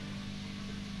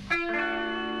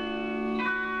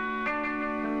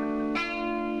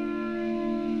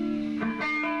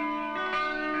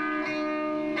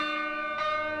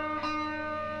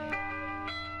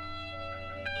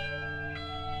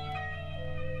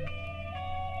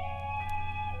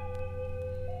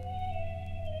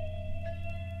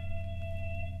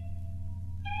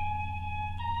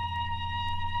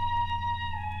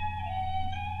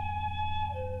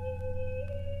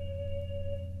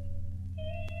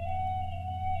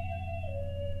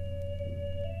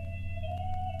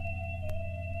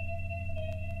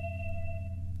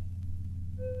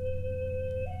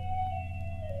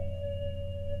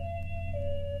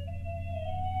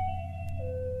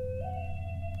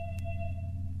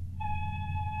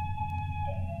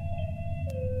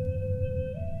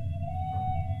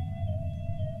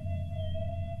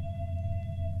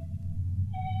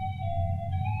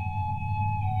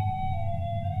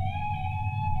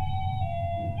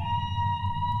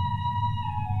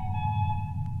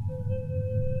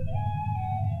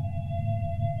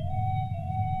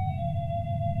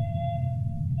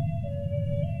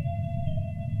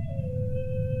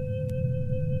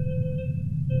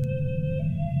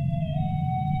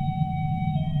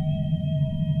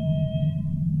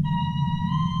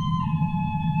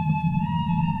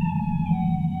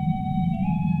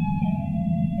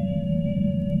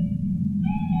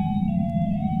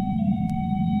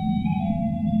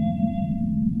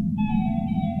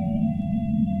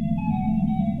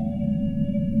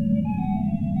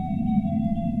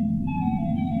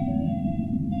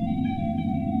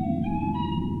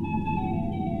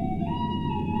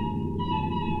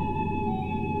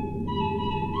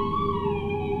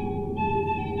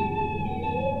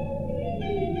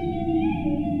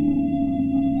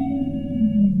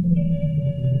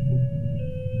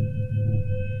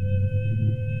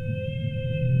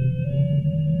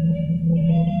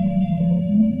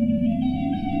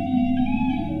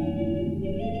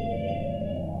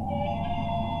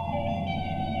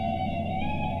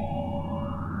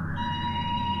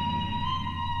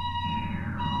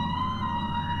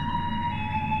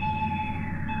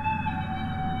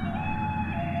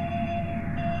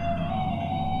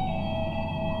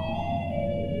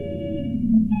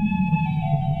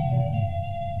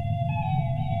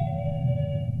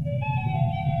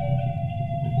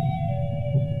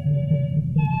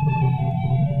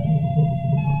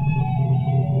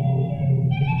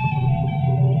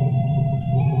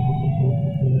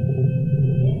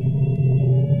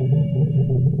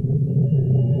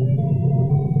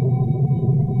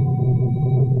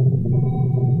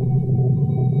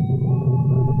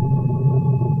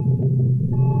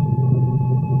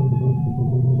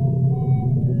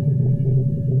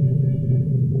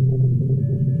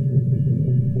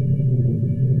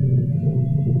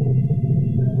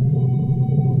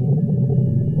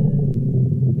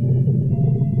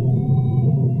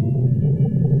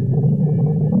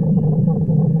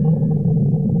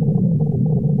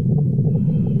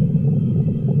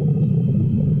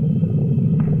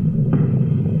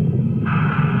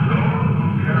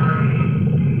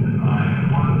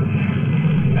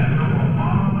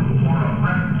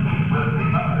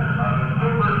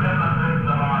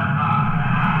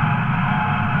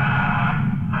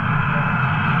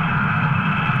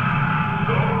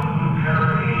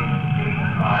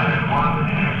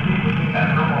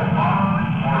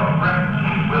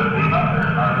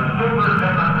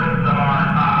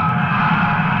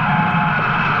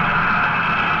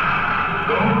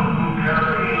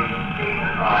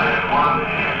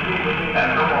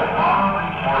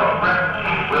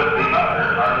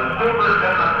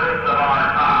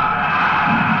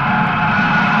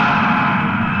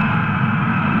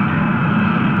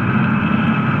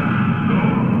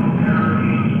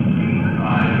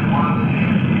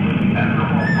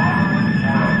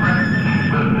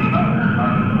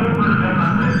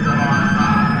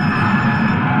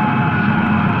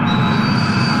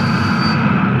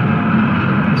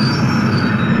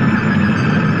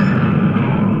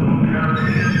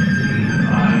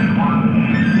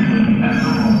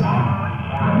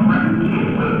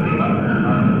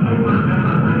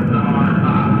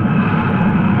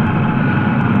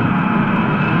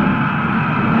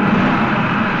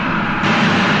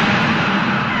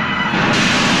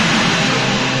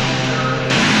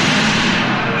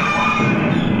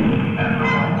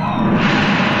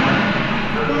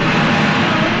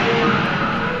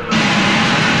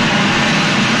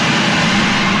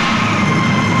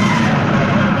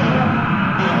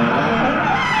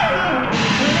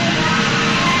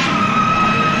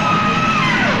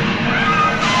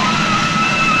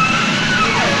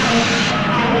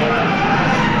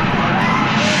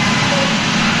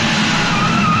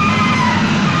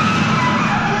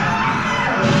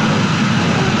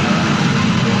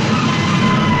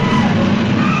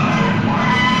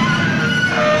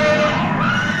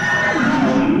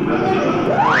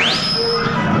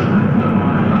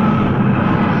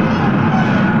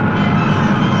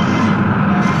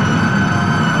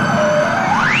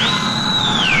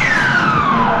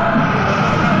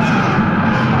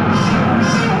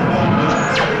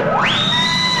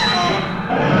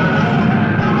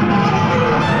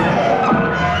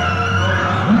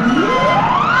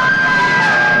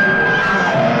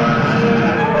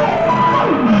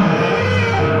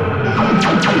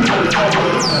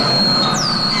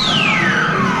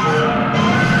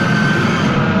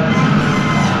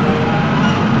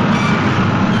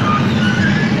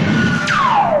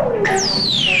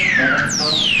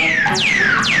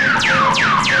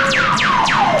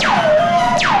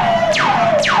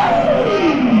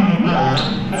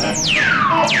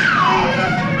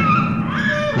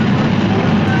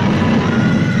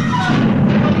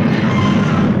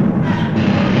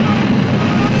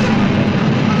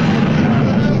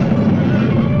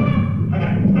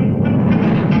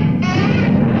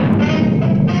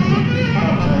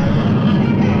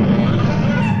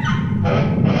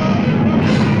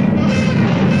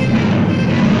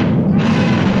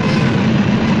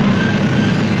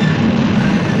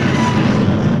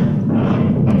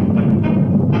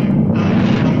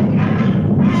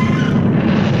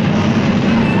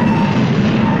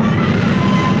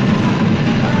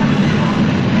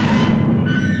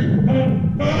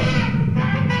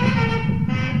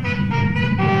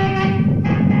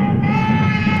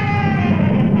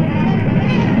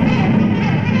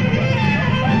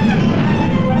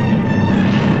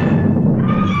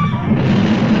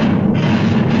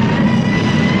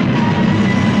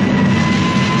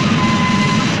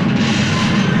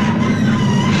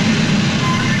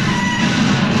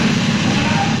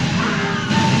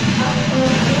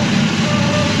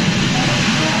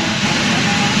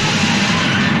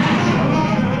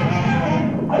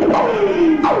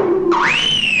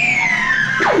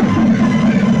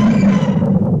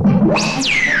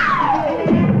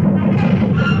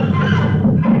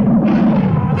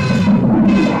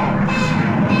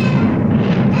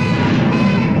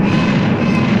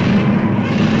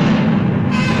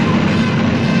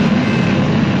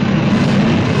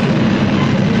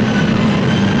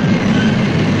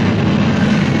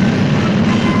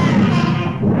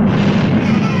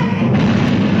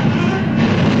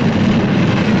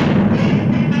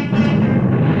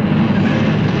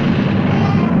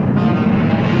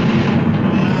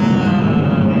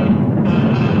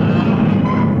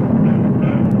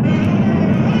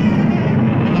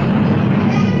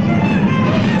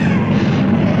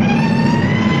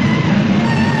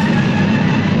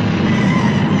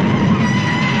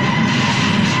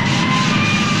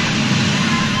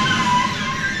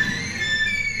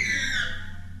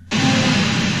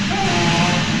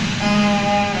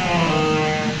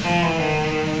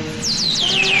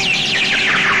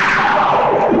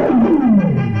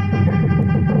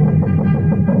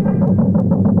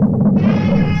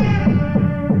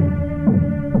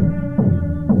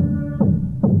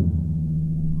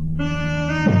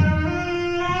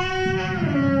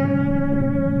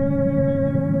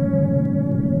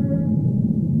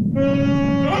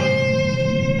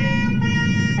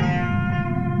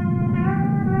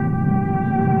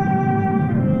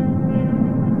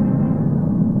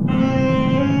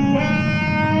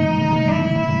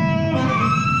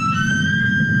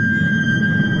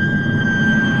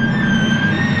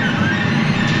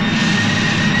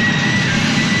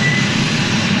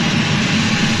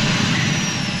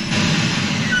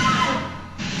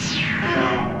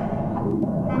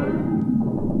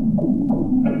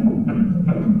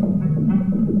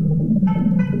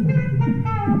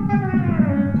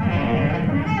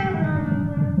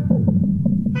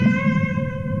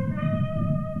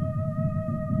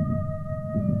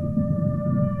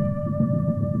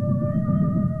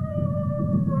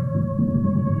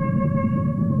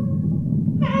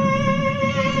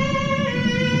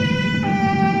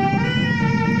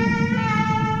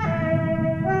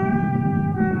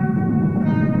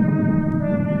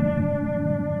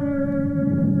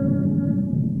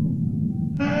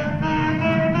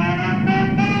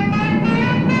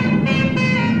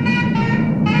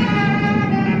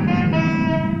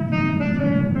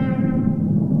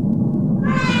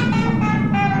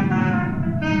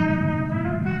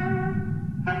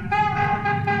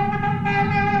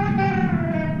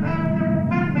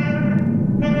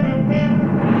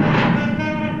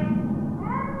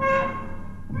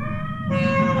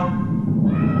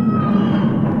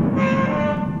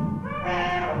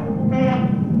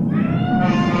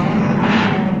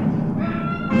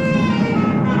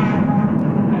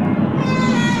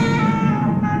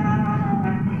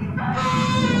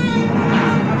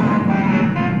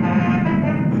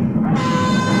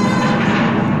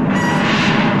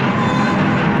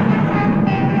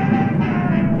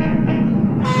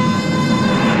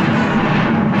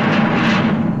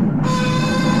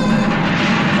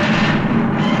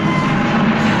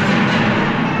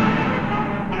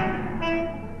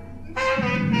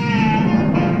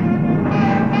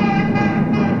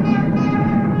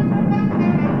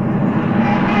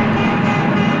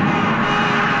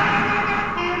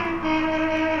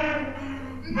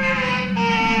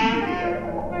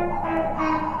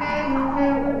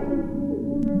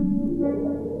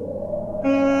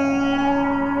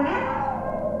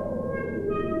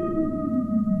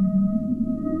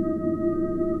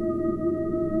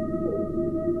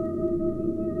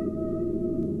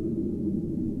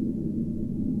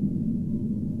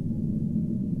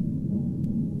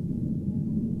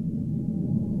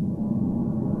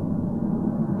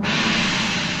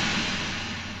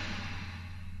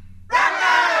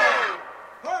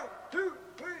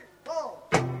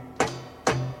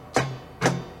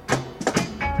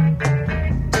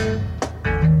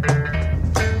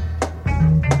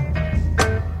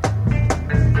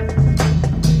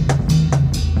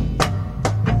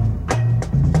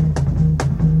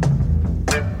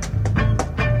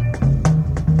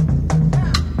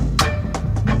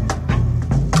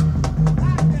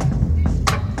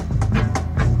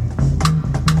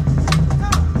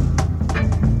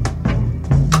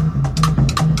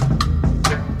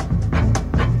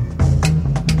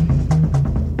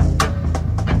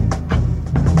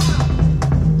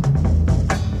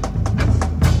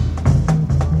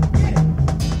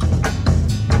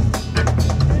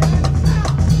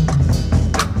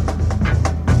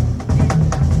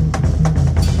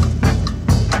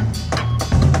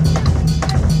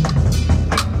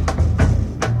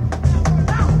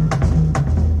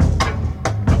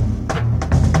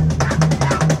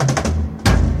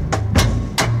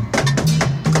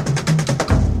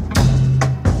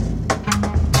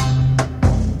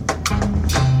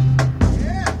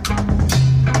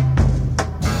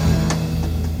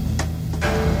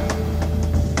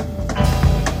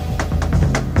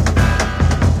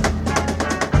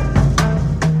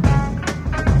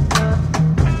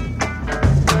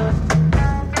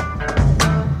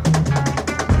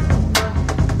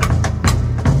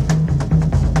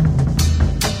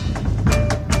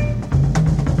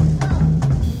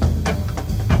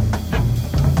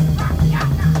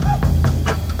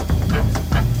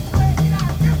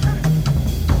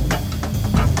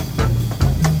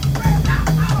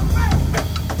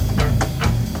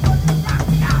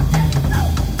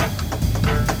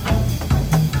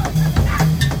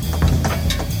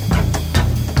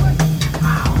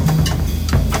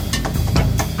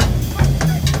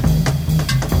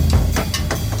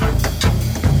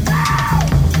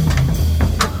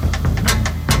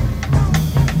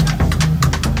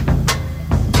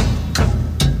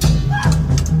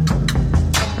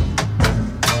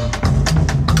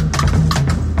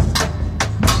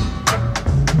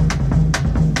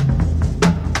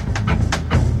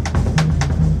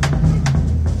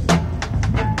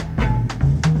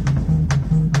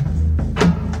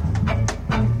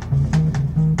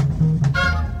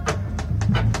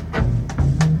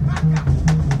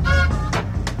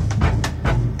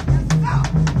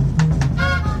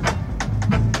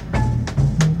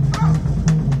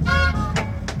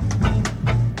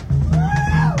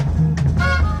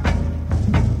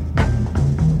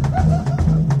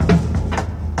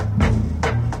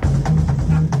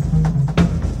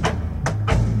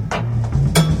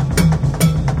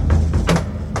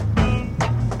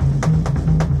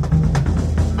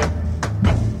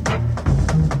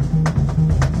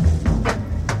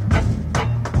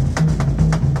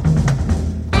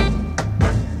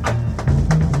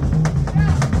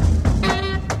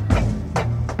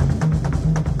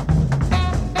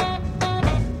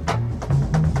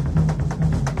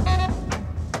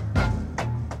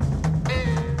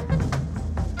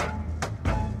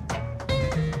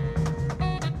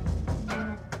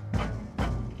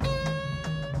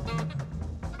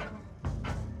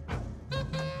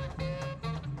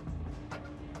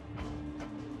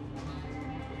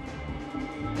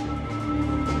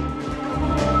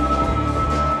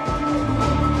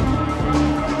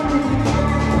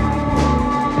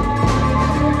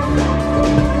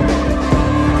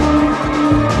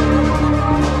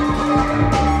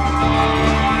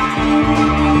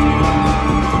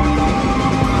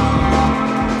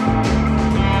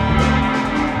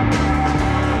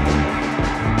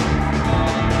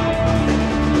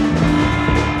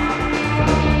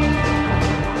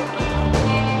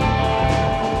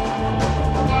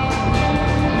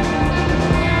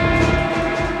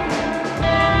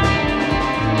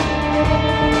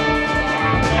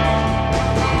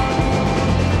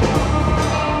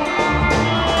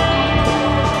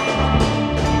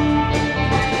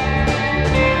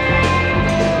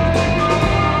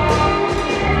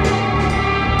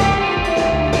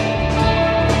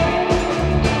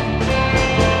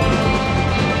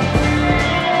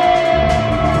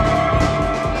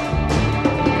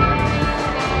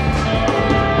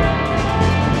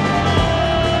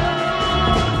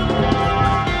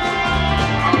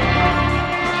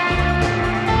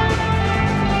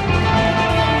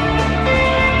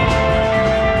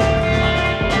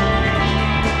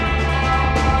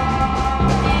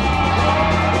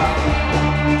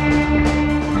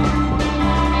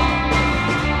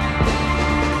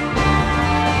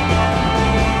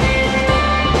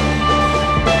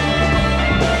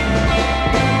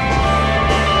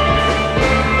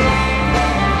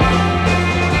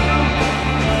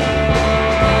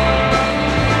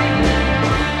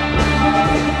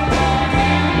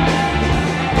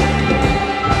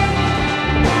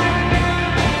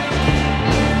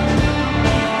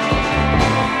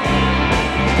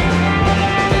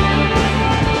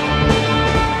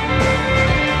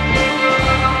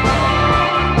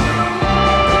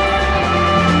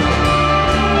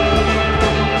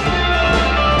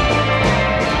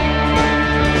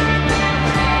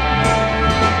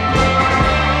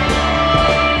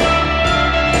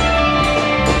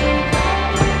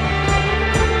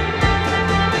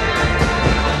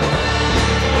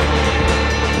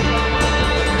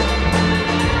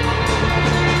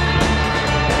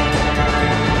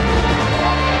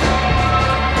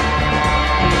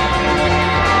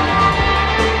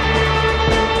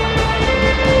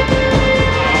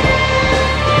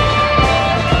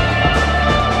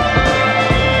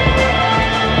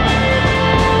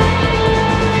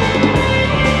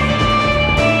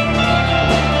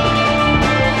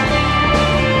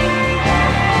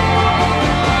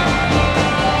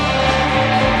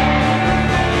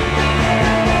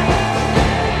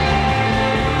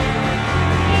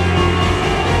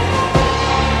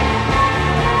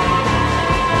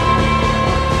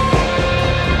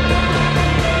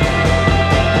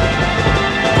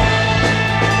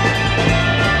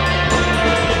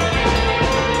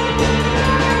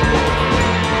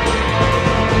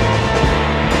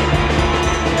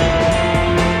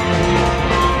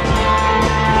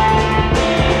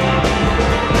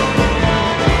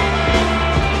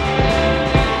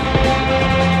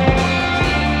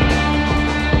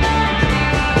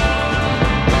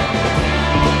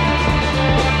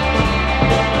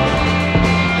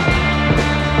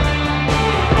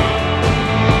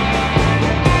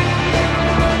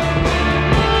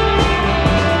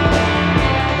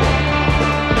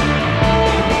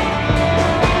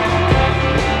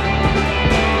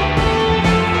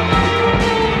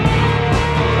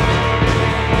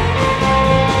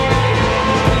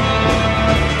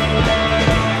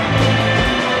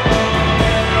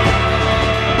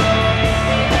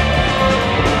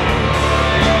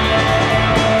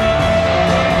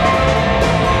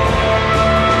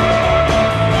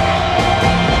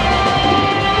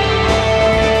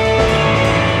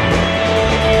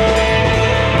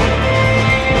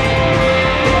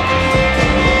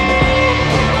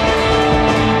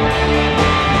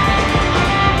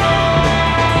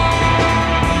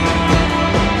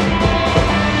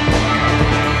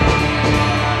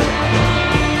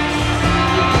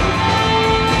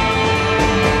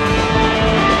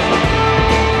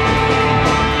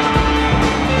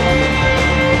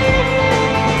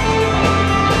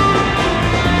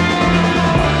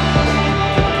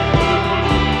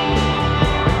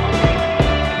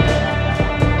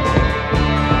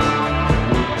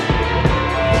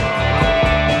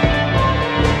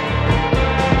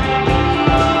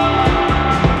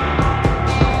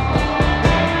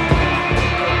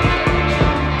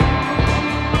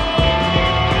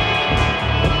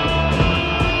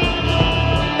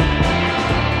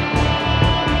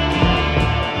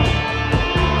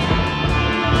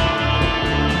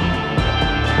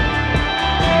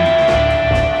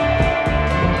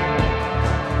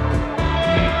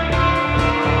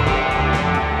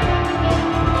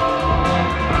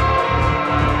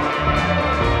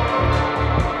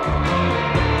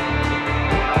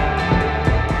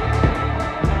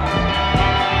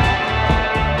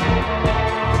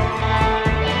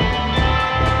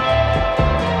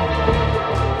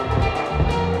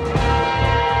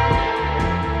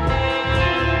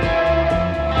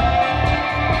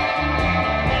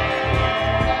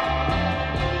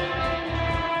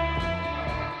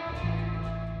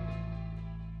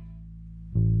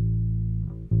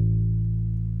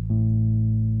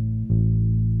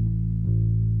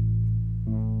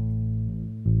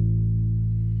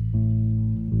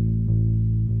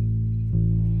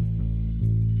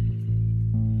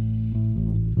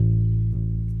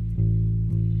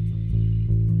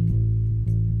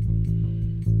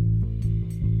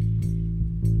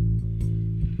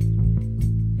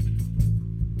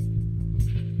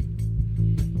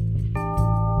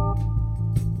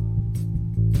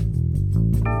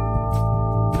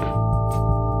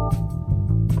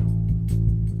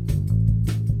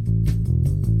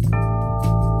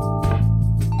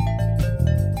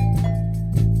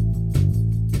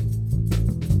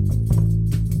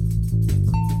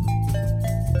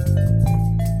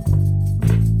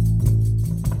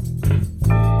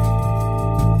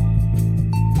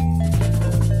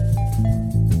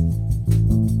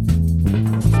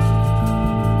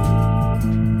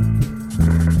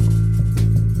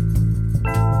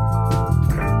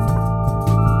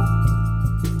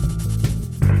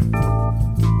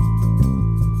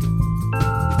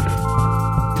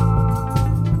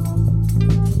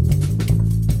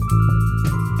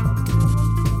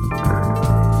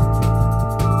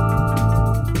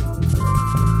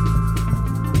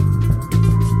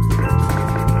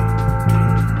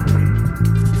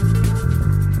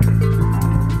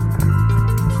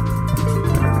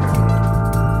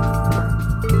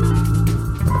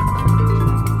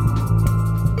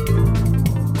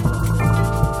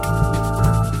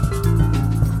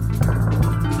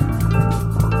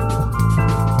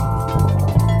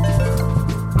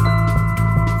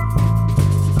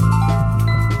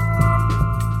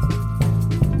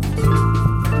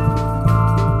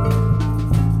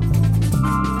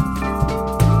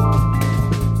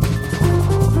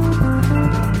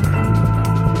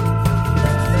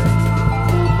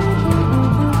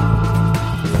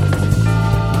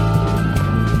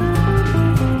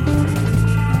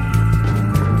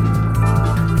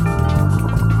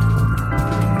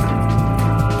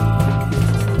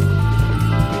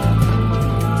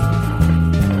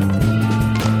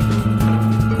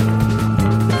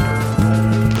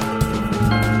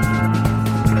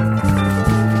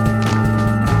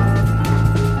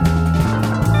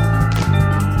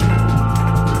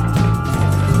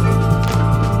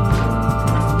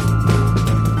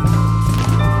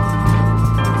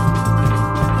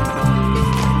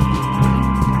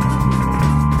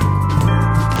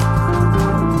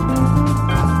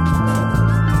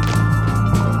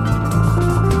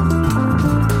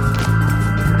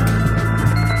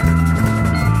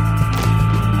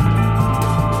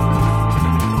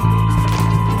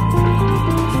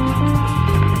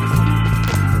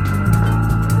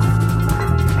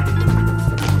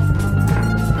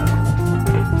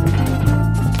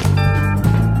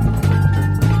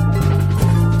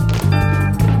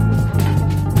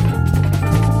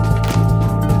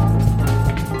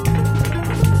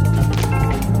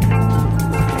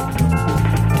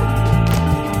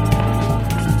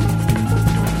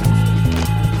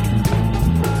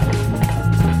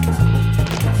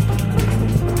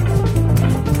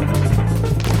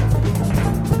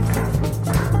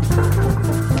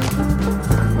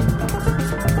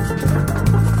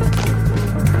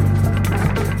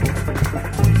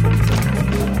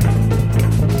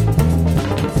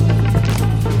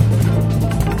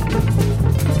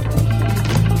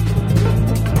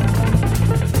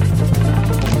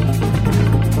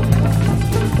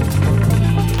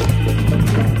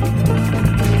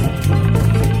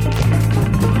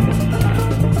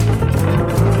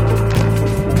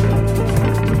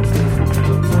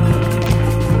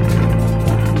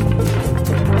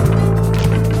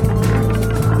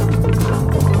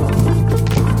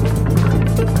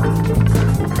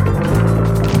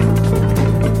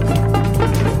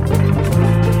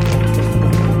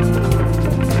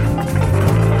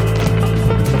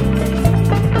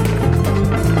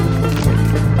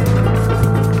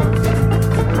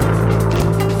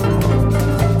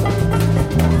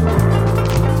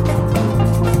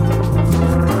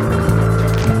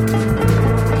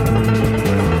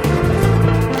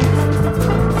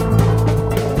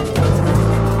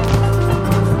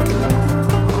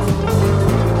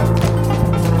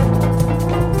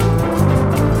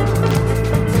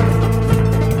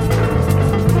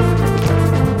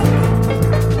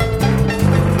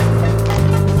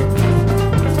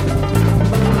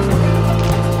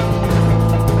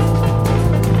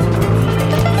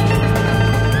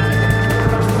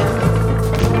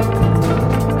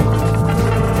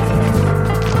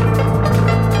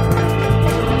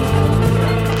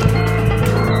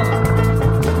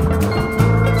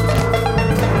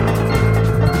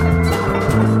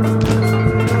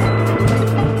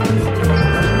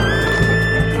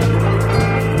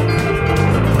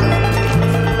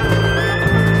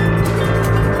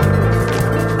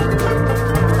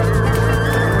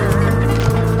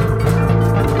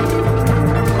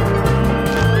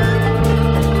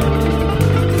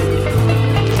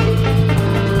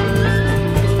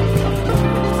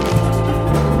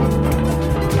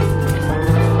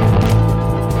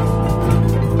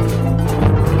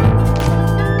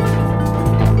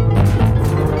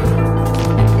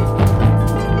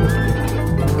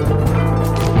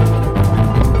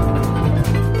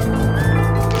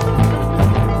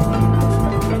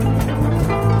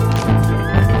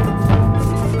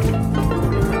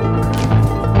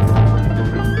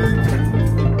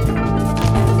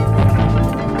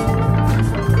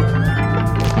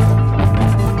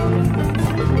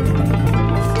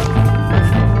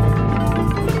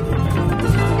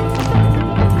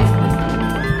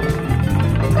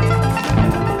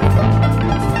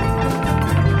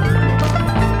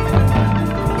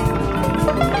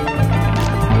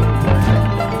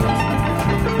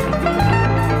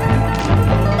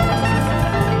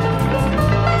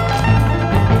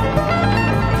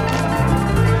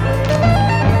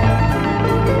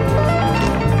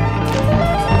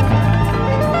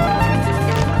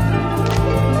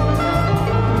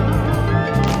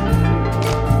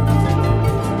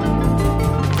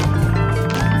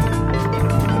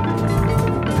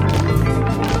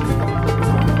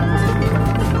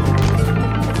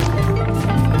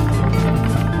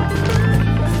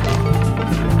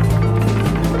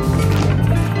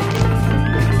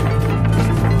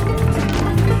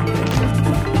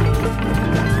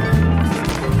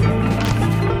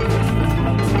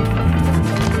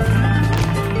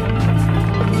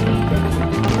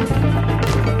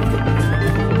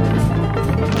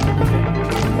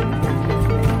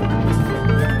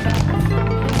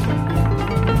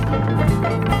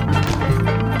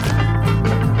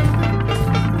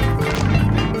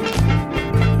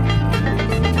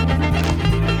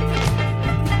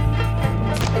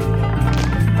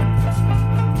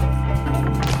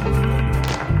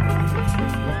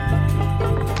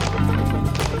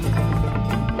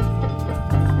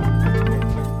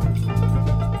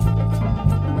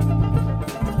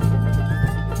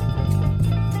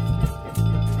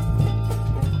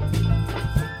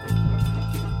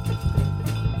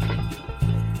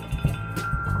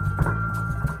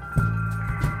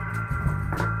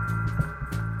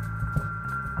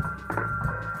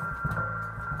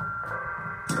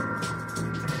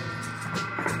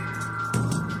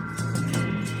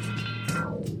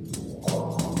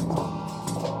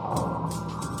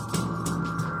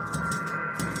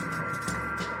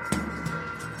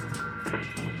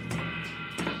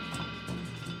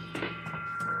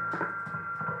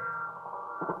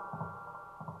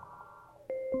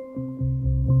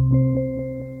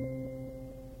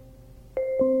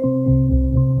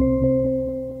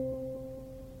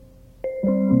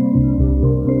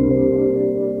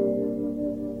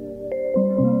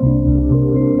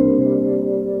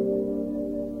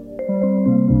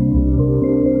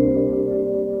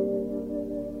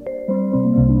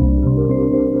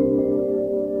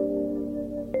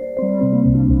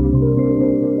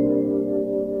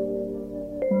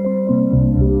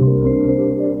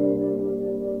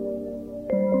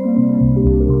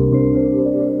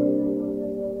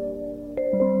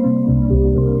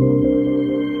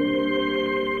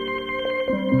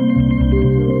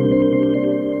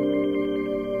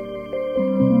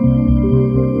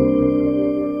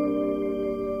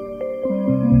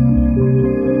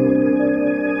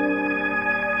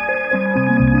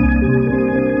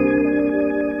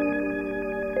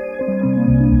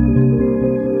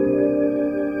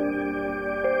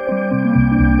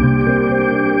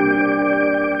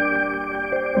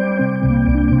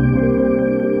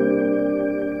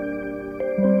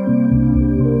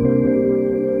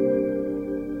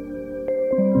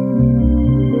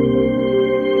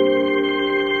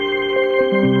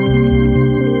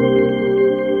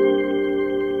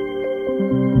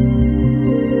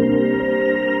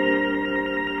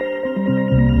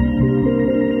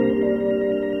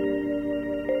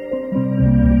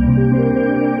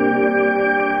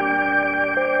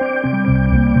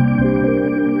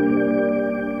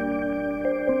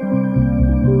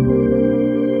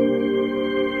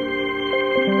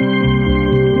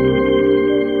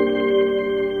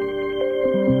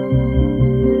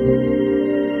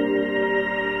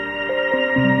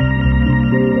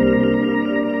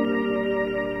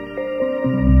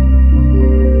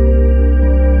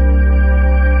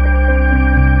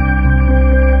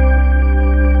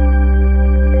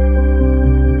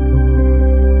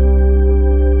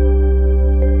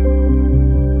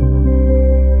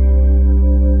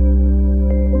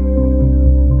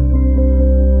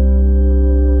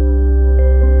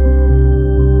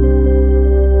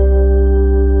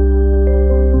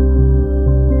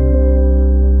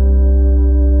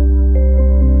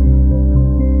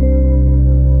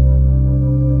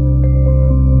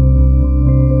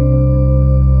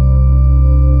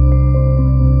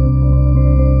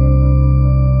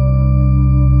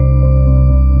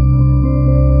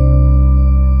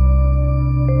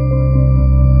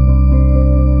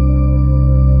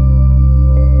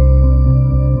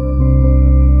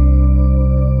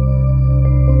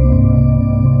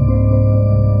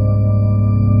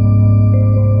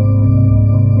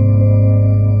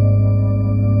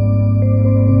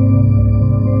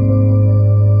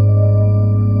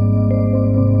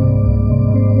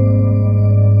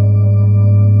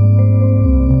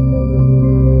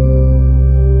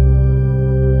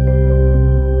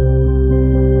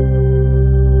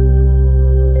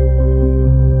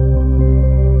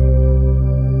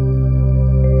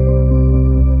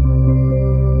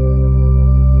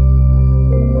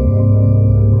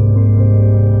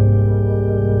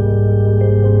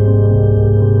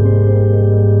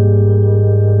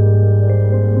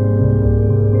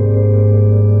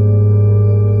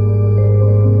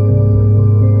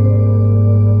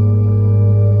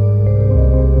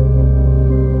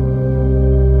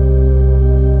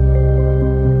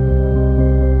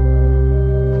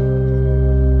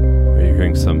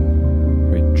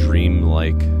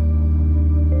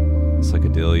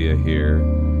 psychedelia here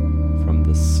from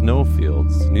the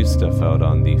Snowfields. New stuff out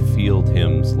on the Field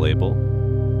Hymns label.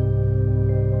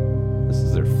 This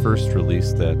is their first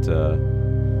release that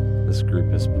this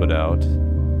group has put out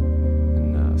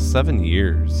in 7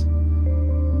 years.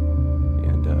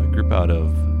 And a group out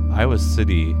of Iowa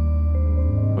City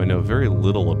who I know very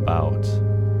little about,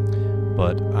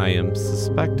 but I am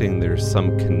suspecting there's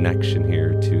some connection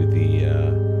here to the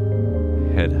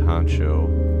head honcho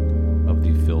of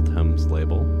the Field Hymns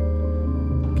label,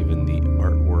 given the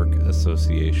artwork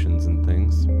associations and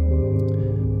things.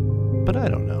 But I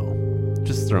don't know.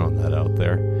 Just throwing that out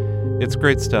there. It's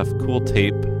great stuff. Cool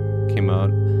tape came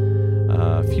out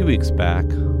a few weeks back,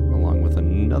 along with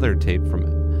another tape from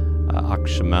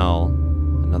Akshamal,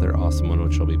 another awesome one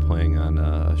which I'll be playing on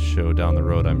a show down the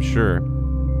road, I'm sure.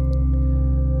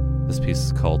 This piece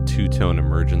is called Two-Tone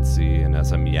Emergency, and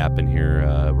as I'm yapping here,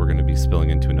 we're going to be spilling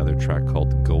into another track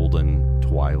called Golden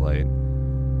Twilight.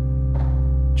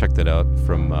 Check that out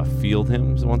from Field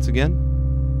Hymns once again.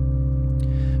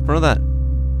 In front of that,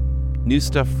 new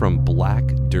stuff from Black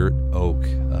Dirt Oak,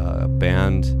 a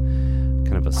band,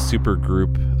 kind of a super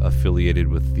group affiliated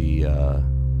with the,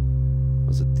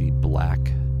 was it the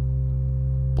Black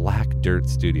Dirt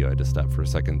Studio? I just stopped for a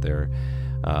second there.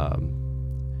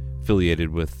 Affiliated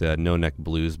with No Neck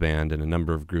Blues Band and a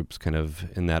number of groups kind of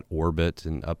in that orbit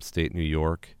in upstate New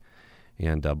York.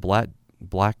 And Black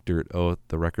Dirt Oath,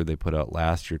 the record they put out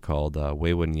last year called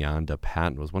Wewen Yanda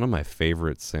Patent, was one of my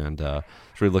favorites, and I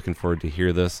was really looking forward to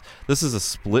hear this. This is a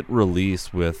split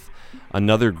release with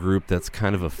another group that's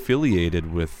kind of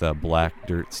affiliated with Black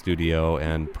Dirt Studio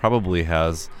and probably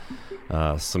has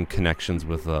some connections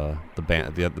with the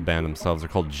band themselves. They're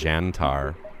called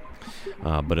Jantar.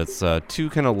 But it's two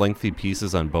kind of lengthy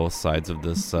pieces on both sides of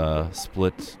this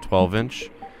split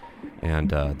 12-inch. And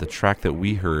the track that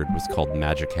we heard was called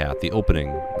Magic Hat, the opening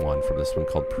one from this one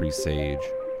called Presage.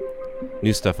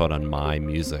 new stuff out on My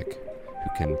Music, who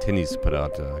continues to put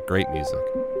out great music.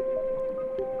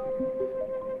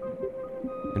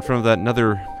 In front of that,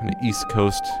 another kind of East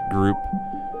Coast group,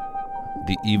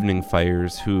 the Evening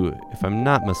Fires, who, if I'm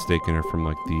not mistaken, are from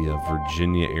like the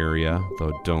Virginia area,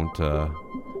 though don't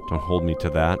hold me to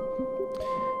that.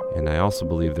 And I also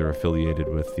believe they're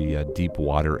affiliated with the Deep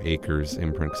Water Acres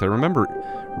imprint, because I remember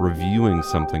reviewing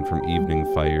something from Evening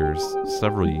Fires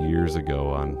several years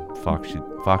ago on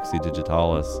Foxy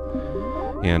Digitalis,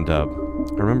 and I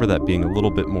remember that being a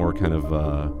little bit more kind of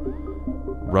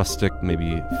rustic,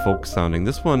 maybe folk sounding.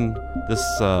 This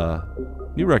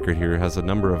new record here has a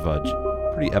number of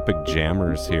pretty epic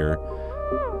jammers here.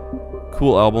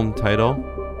 Cool album title.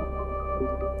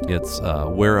 It's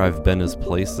Where I've Been as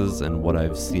Places and What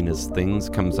I've Seen as Things.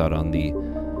 Comes out on the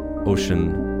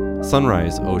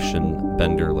Sunrise Ocean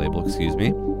Bender label,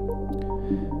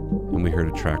 and we heard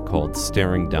a track called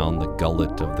Staring Down the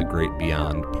Gullet of the Great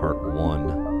Beyond Part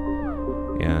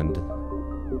 1. And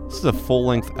this is a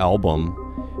full-length album,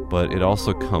 but it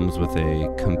also comes with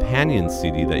a companion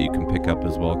CD that you can pick up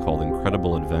as well called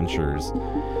Incredible Adventures,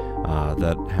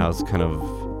 that has kind of,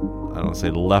 I don't want to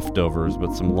say leftovers,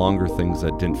 but some longer things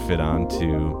that didn't fit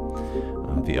onto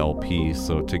the LP.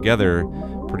 So together,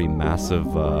 pretty massive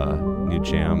new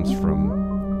jams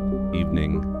from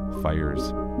Evening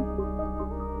Fires.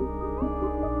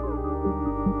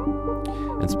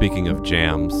 And speaking of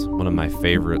jams, one of my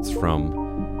favorites from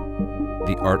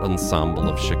the Art Ensemble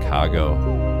of Chicago,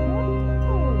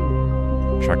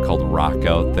 a track called Rock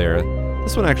Out There.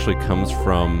 This one actually comes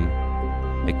from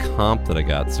a comp that I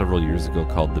got several years ago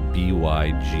called the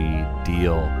BYG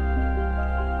Deal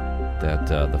that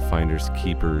the Finders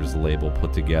Keepers label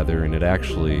put together, and it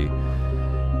actually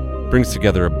brings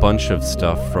together a bunch of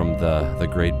stuff from the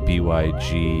great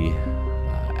BYG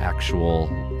actual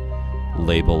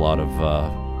label out of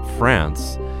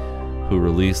France, who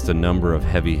released a number of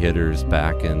heavy hitters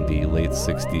back in the late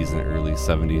 60s and early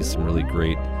 70s, some really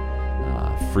great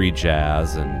free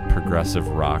jazz and progressive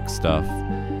rock stuff.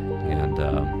 And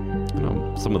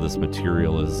some of this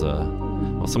material is,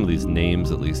 some of these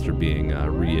names at least are being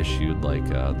reissued, like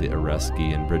the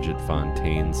Areski and Bridget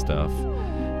Fontaine stuff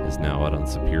is now out on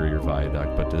Superior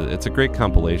Viaduct. But it's a great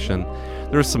compilation.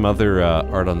 There are some other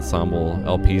Art Ensemble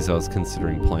LPs I was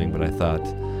considering playing, but I thought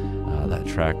that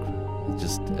track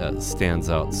just stands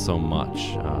out so much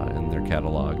in their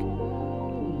catalog.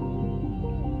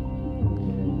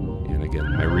 And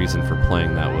again, my reason for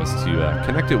playing that was to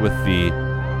connect it with the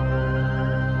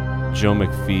Joe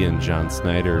McPhee and John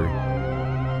Snyder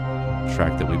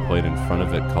track that we played in front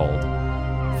of it called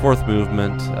Fourth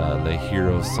Movement, Les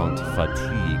Heroes Sont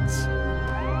Fatigues,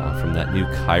 from that new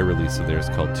Kai release of theirs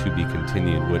called To Be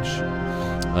Continued, which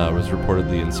was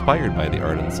reportedly inspired by the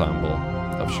Art Ensemble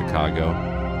of Chicago.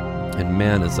 And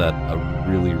man, is that a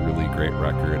really, really great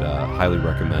record. Highly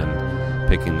recommend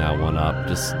picking that one up.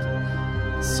 Just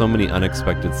so many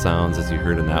unexpected sounds, as you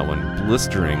heard in that one,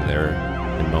 blistering there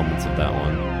in moments of that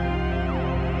one.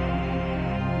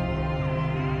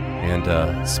 And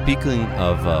speaking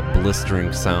of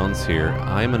blistering sounds here,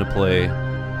 I'm going to play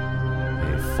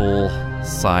a full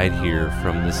side here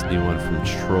from this new one from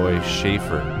Troy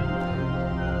Schaefer.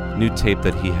 New tape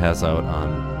that he has out on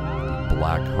the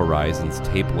Black Horizons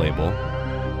tape label.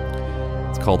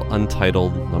 It's called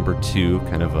Untitled No. 2,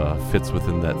 kind of fits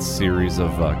within that series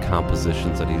of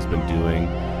compositions that he's been doing,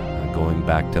 going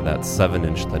back to that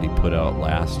 7-inch that he put out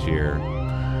last year.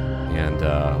 And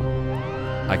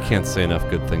I can't say enough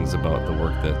good things about the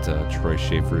work that Troy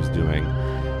Schaefer is doing.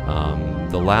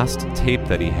 The last tape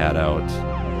that he had out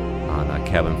on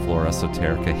Cabin Floor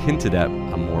Esoterica hinted at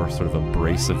a more sort of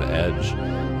abrasive edge,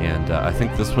 and I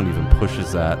think this one even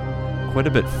pushes that quite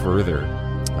a bit further.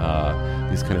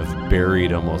 These kind of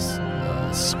buried, almost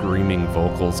screaming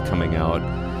vocals coming out,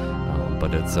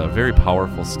 but it's very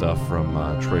powerful stuff from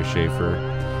Troy Schaefer.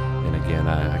 And again,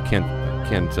 I can't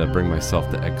bring myself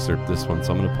to excerpt this one,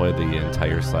 so I'm going to play the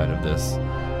entire side of this.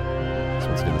 So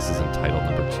once again, this is entitled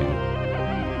No. 2.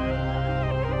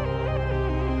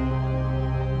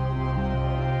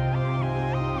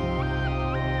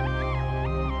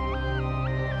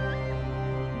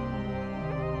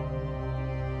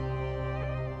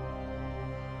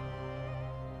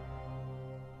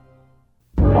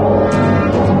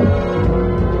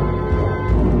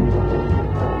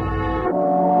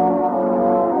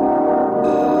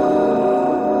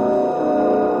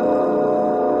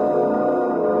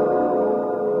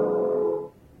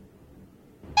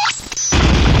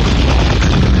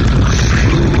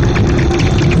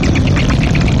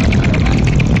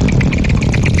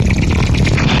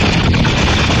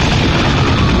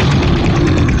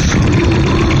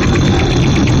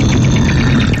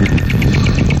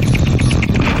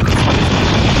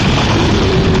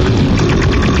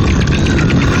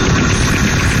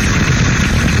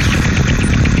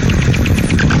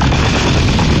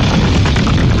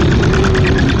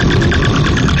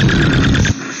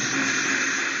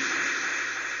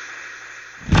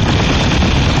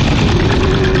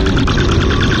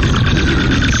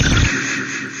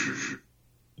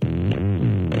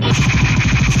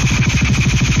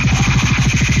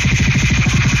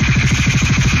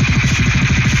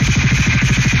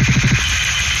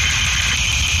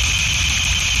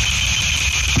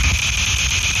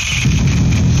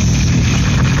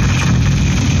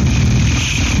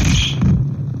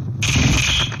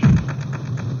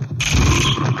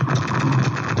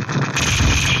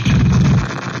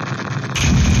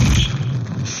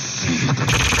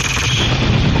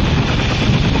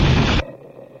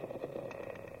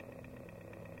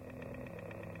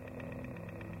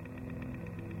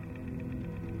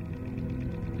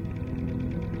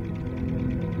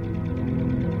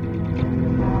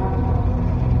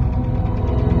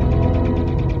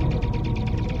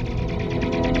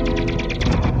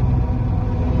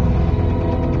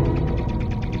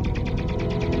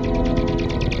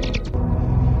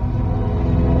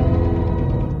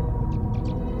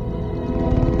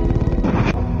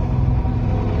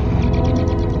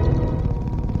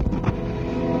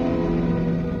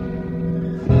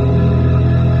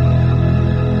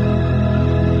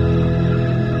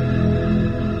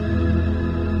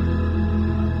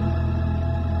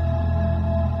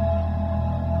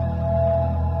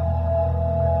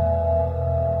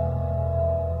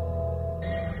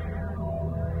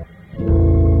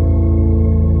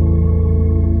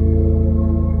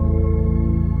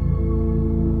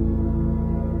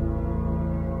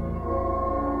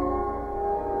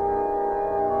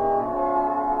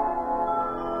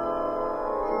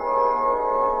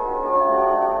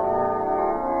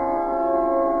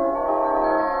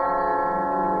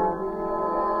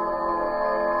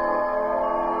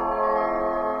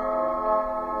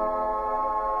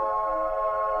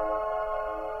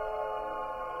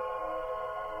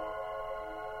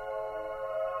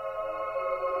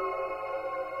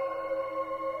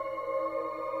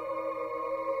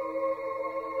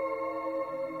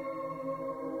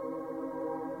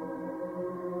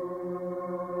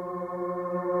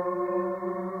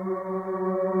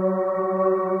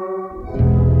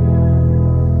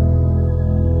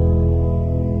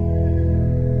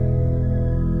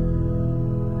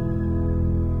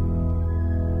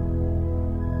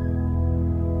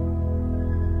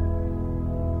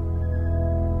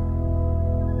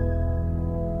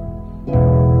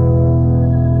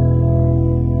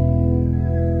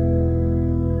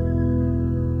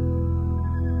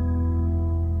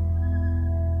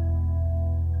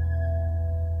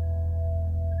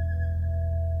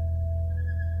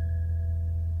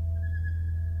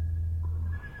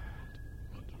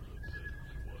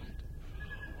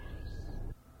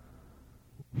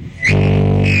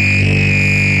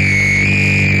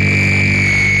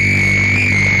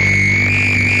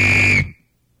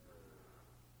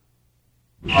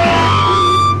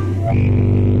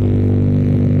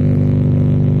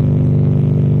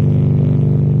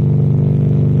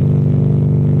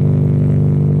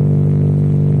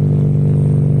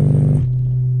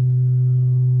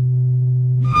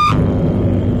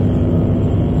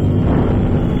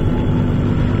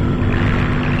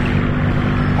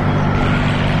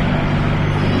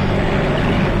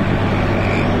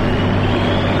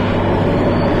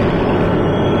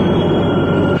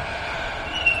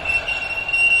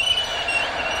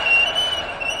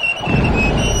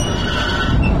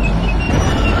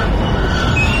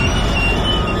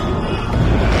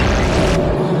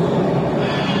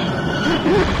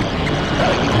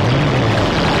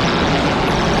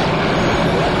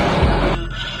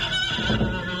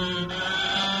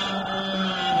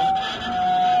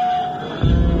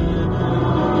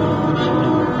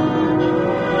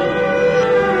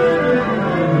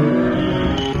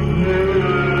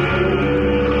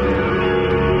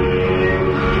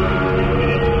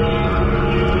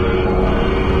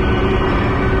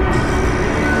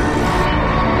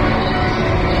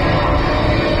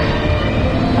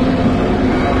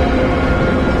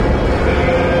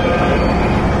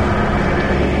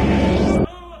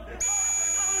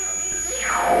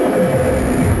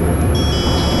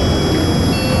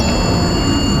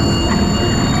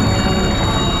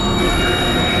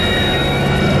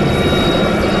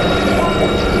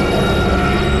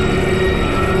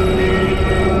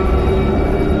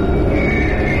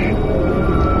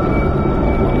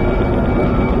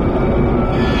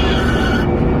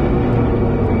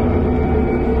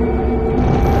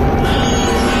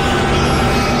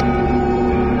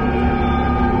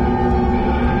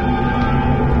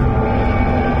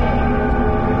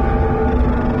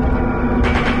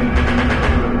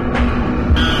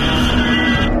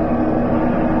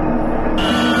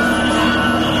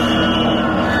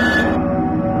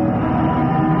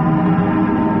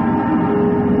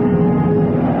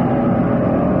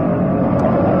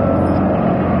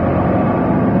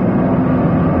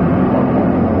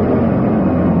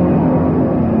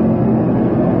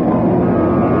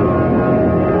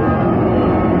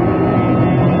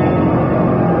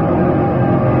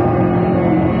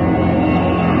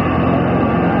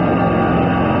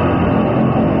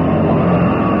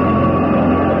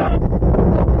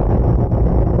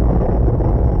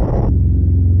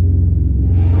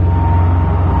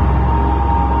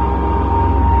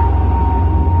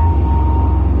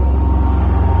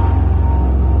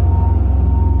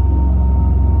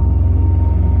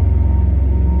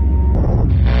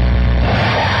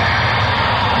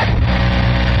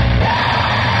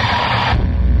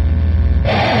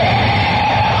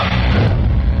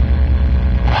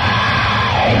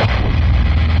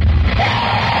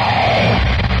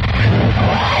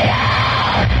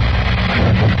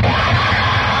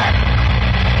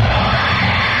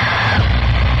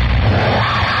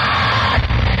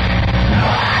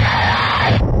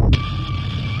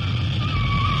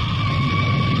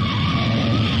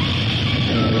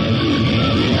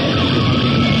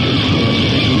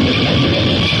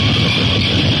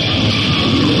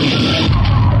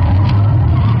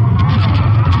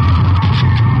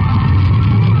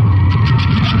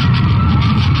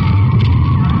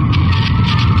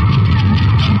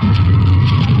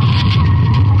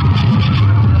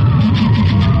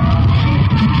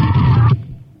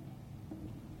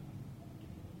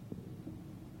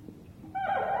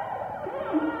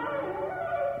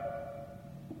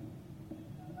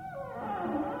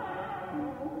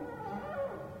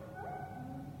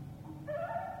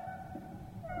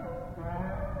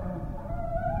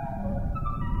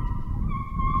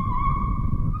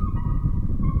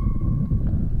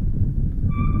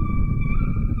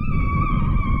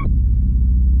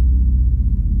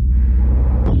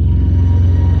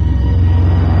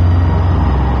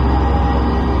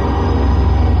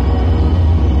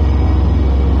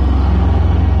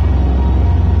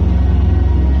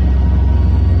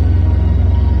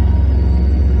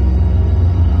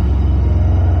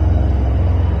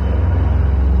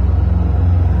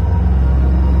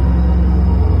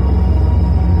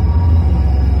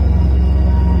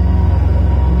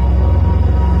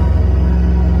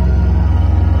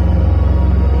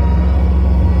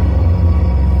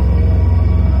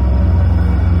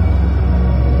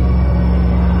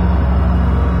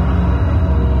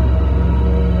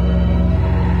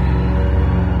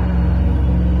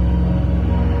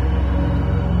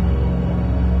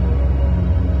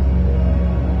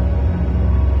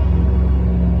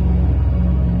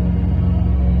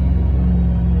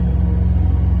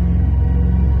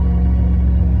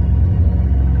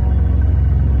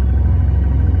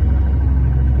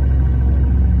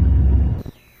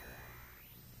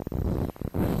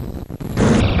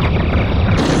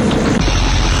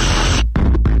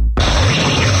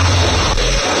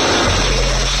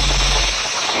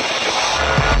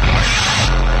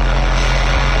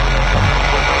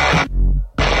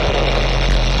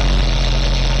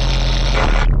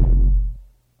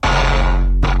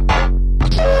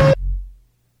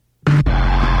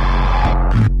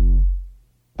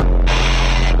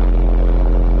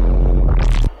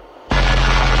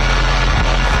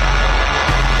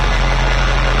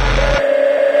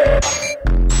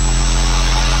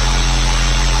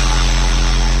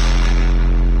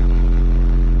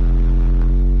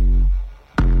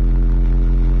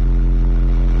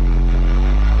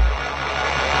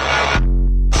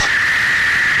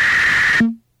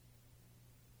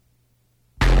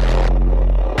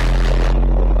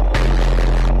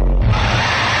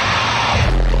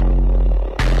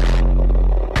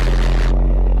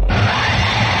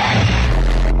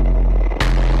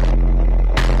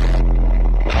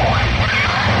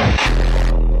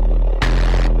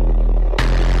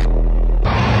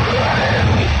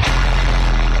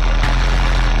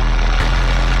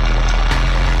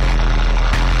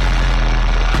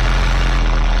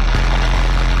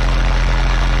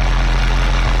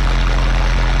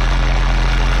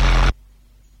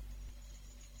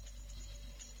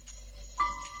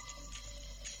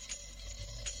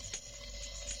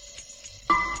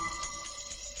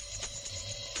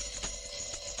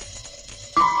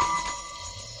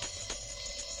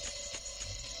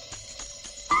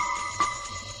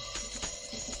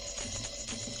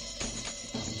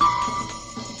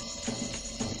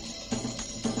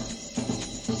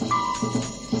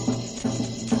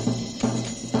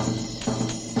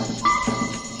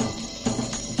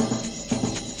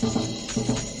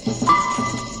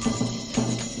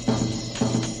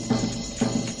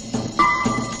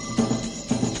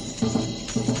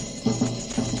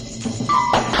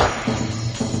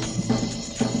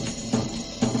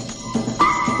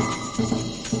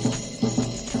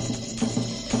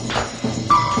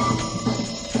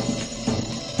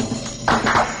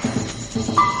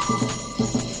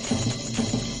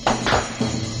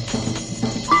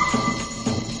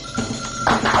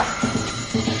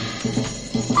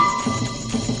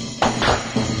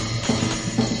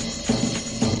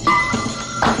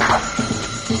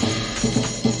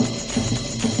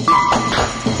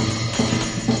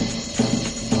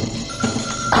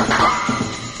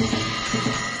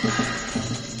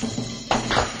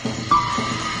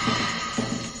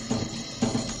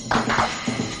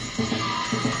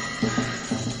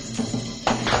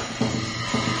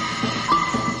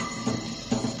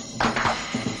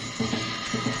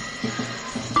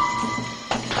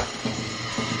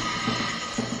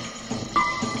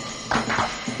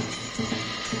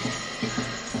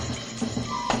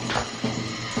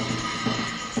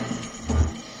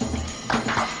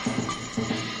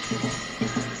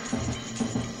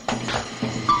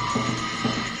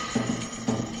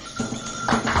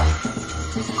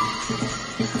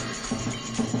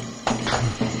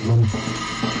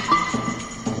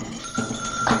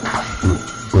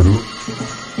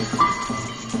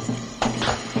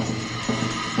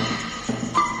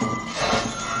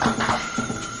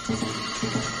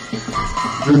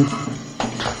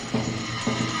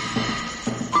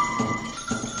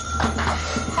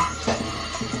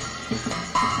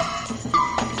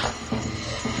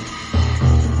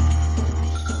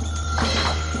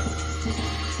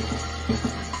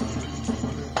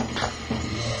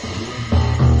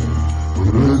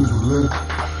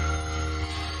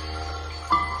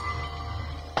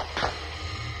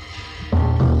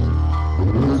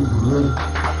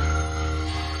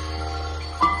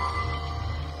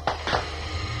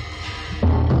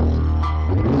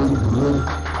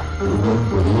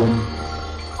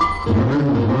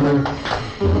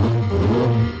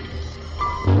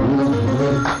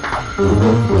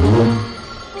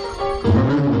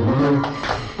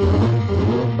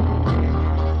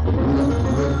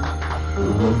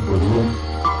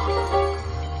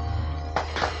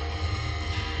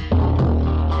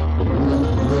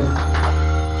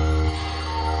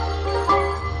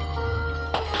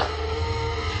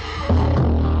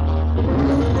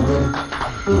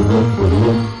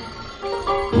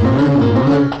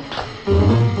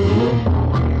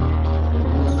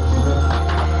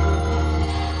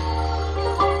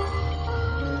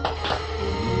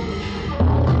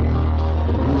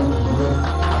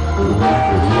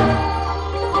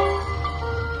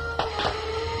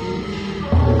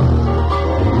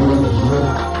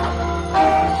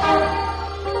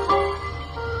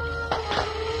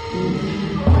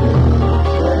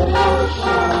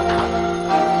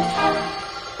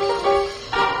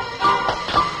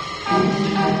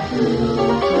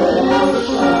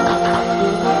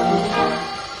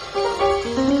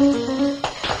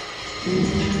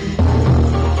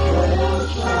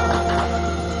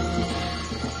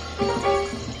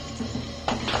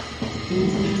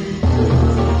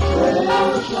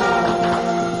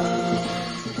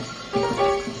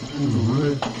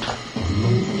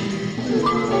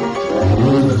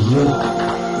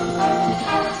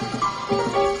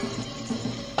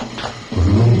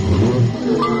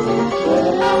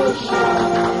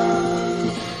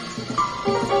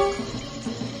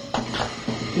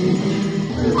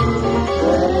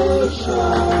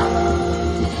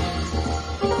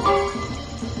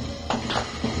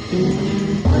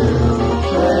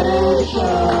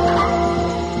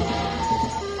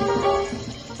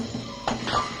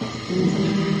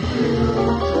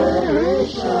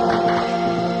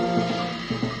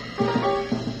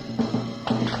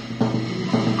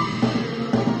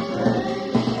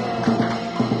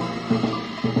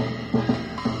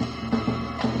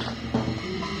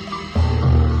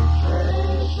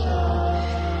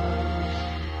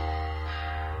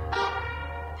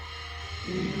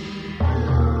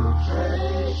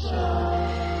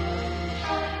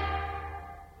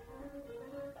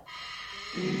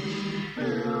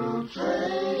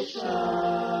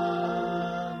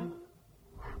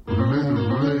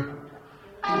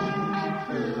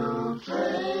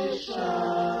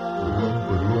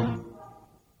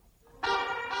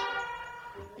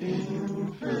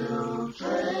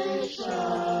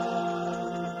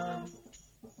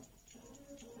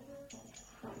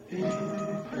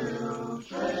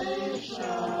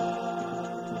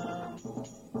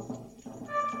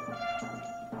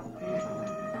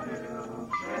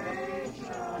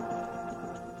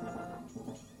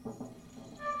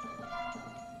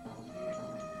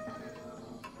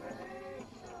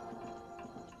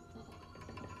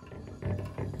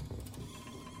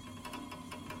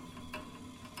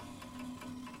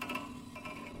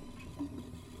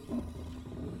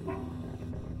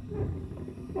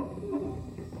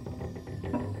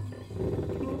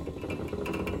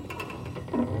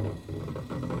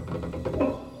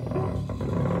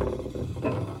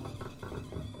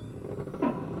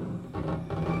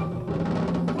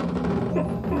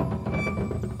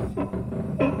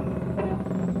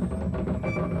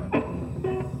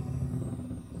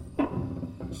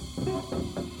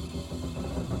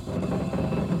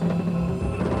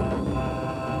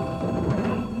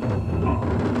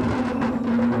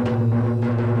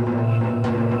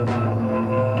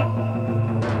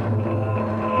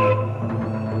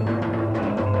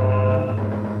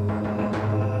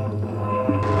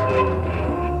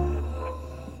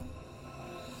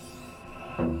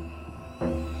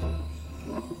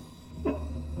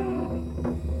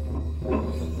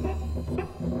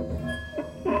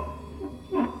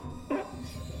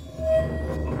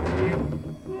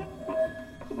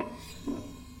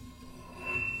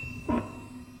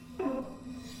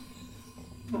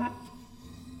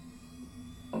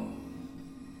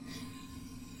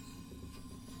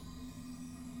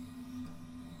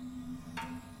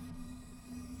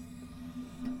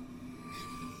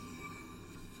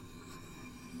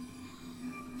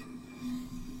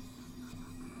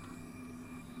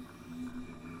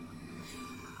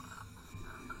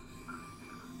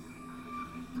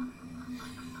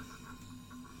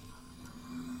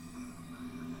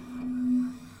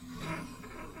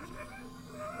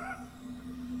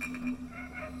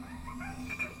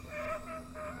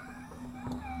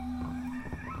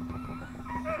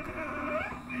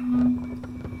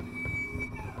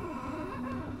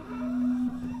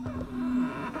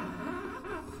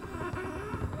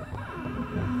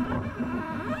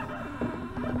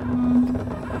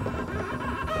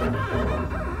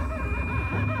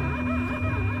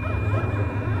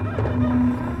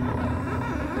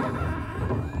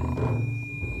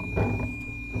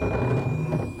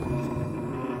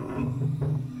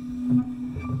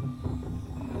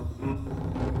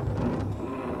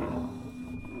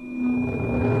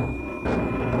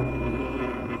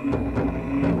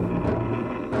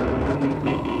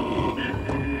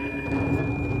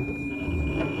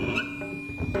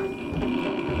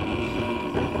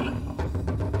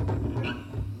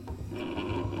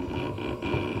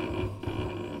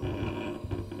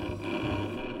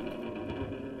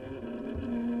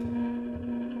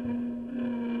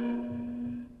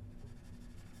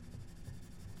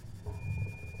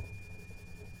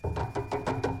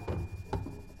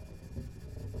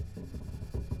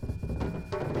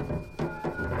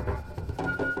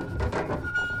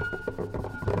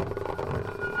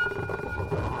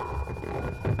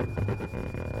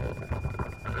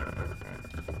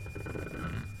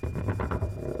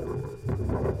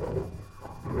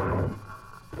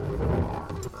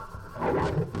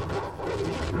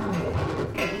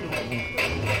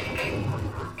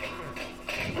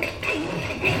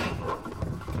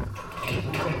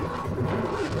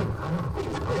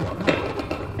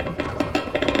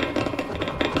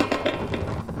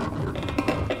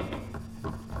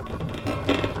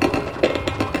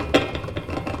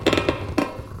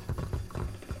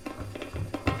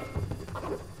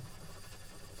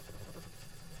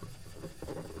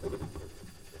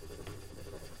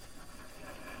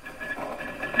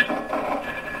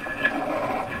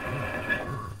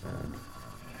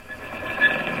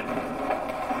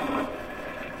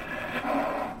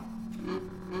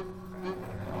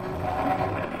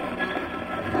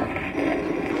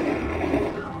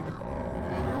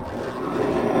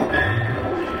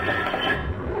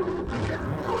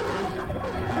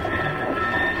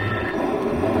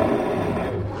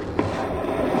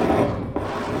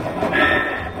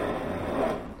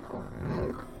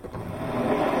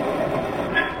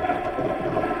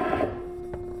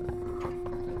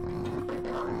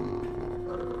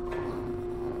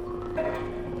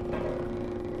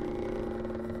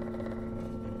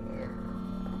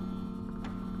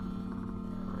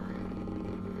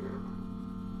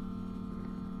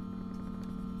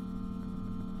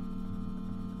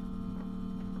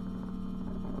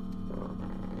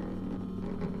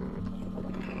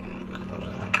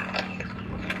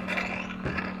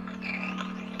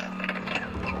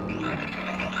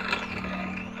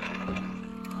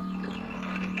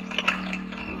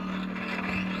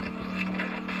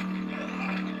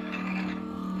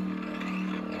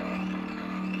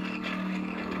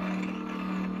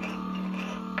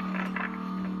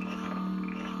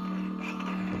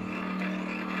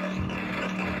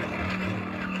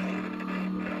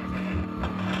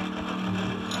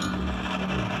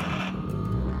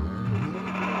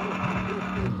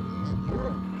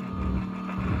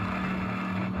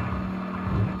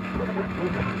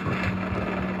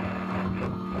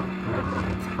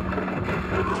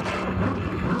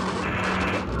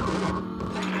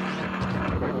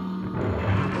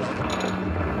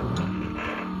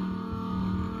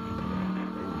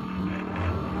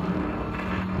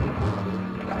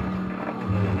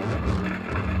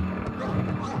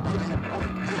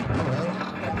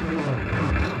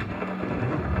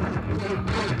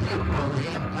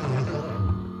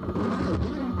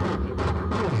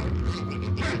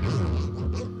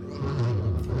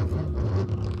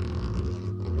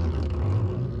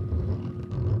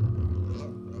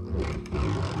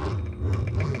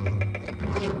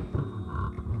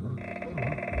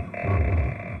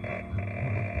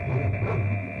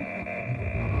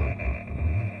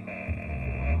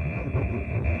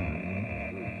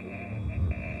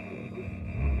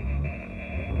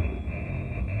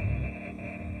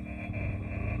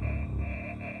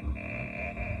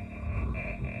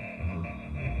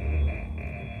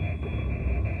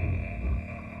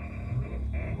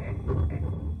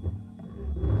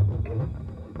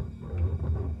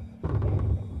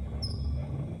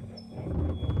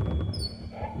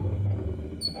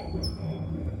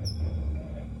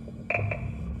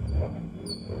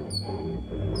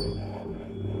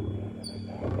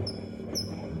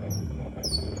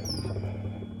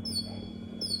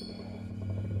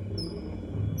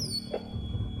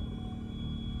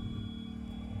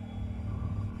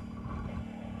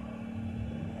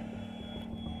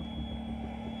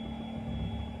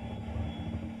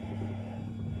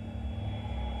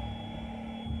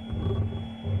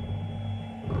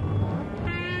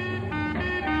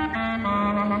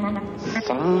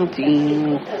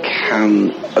 Sardine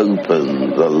can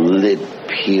open, the lid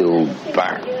peeled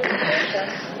back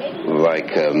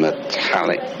like a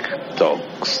metallic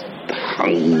dog's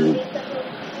tongue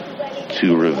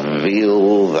to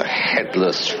reveal the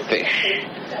headless fish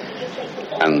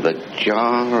and the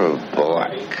jar of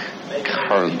black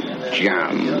currant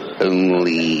jam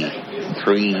only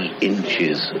 3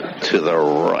 inches to the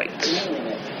right.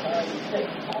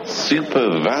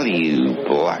 Super value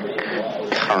black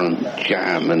currant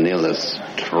jam, an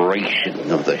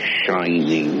illustration of the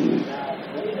shining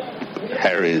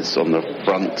berries on the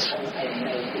front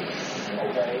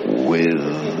with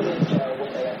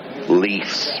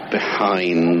leaves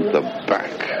behind the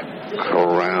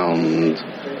background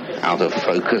out of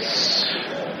focus.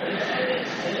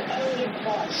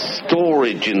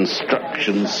 Storage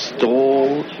instructions: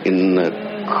 store in a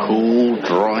cool,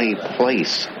 dry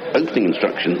place. Opening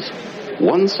instructions: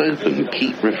 once open,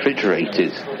 keep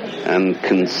refrigerated and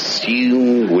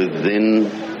consume within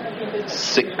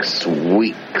 6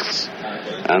 weeks.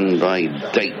 And by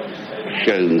date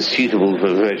shown, suitable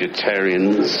for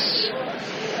vegetarians.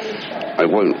 I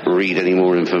won't read any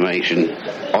more information.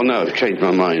 Oh no, I've changed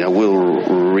my mind. I will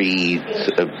read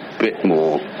a bit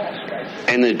more.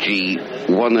 Energy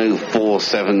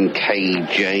 1047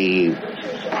 kJ,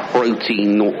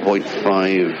 protein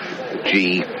 0.5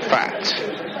 G, fat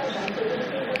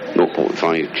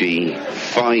 0.5 G,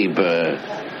 fiber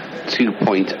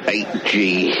 2.8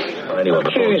 G.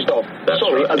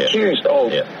 Accused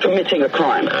of committing a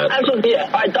crime. As of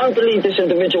yet, I don't believe this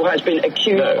individual has been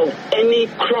accused of any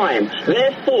crime.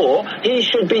 Therefore, he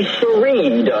should be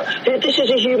freed. This is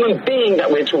a human being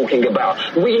that we're talking about.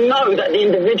 We know that the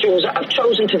individuals that have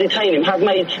chosen to detain him have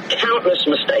made countless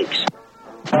mistakes.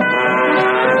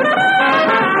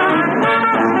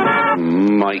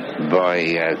 Might buy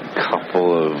a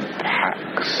couple of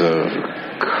packs of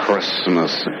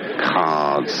Christmas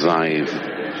cards. I've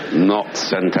not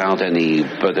sent out any,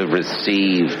 but have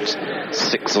received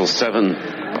 6 or 7.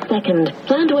 Second,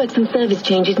 planned works and service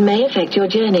changes may affect your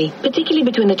journey, particularly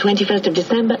between the 21st of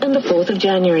December and the 4th of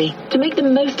January. To make the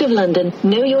most of London,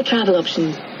 know your travel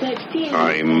options.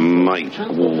 I might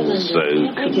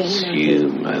also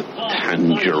consume a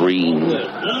tangerine.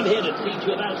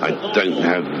 I don't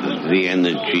have the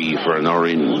energy for an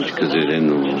orange because it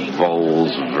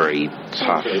involves very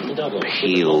tough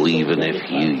peel, even if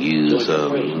you use a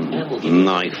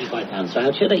knife.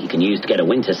 Voucher that you can use to get a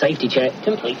winter safety check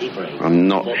completely free. I'm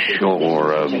not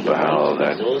sure about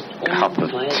a cup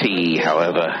of tea,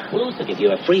 however. We'll also give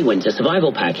you a free winter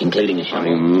survival pack, including a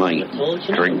shovel. I might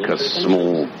drink a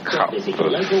small cup of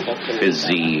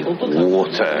fizzy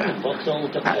water,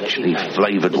 actually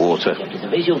flavoured water. It's a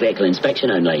visual vehicle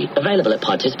inspection only. Available at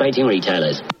participating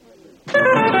retailers.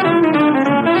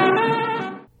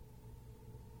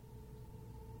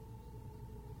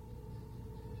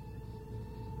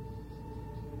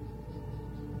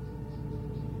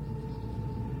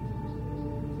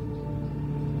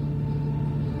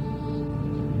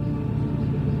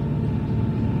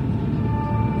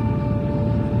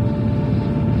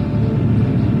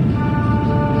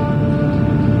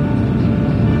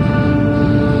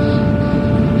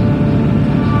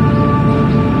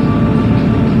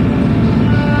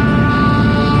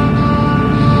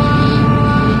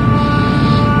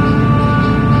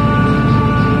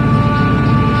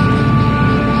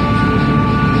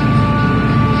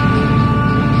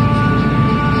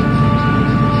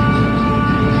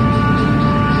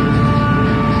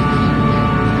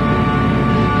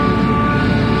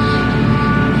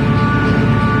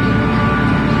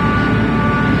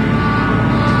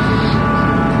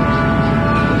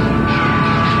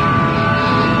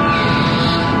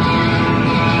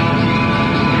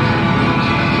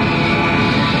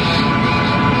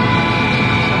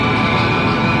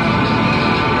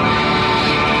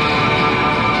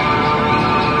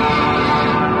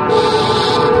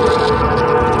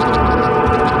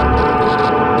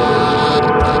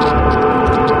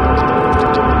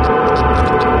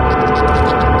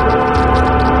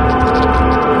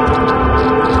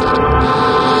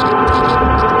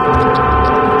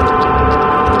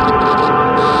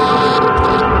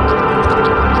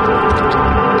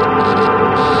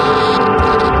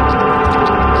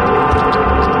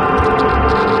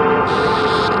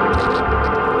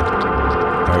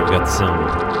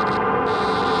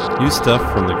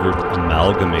 Stuff from the group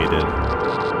Amalgamated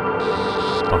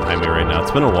behind me right now.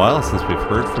 It's been a while since we've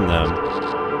heard from them.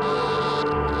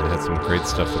 They had some great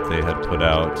stuff that they had put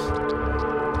out.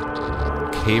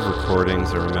 Cave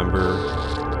recordings, I remember.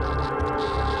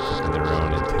 And their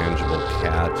own Intangible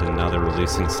Cat, and now they're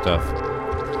releasing stuff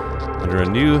under a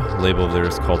new label of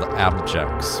theirs called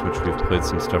Abjects, which we've played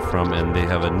some stuff from, and they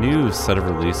have a new set of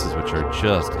releases which are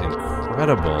just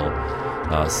incredible.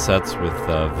 Sets with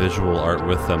visual art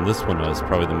with them. This one is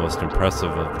probably the most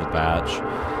impressive of the batch,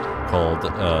 called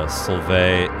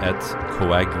Solvay et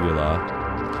Coagula.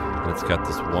 And it's got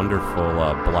this wonderful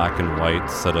black and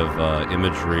white set of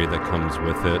imagery that comes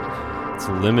with it. It's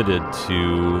limited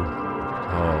to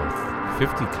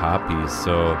 50 copies,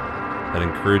 so I'd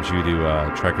encourage you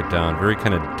to track it down. Very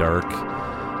kind of dark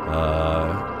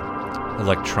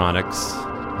electronics,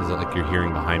 like you're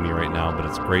hearing behind me right now, but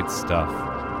it's great stuff.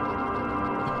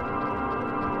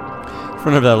 In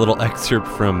front of that little excerpt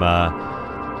from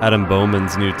Adam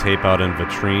Bowman's new tape out in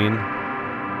Vitrine,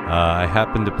 I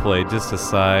happened to play just a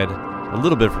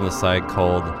little bit from the side,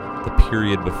 called The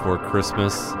Period Before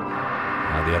Christmas.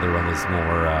 The other one is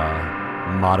more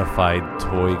modified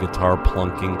toy guitar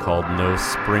plunking called No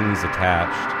Springs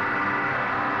Attached.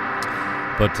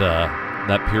 But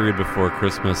that Period Before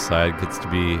Christmas side gets to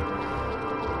be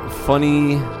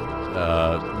funny,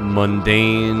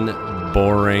 mundane,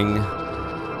 boring,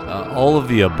 all of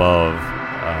the above,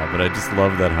 but I just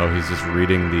love that how he's just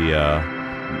reading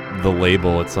the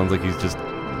label. It sounds like he's just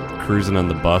cruising on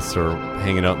the bus or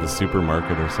hanging out in the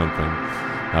supermarket or something.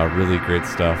 Really great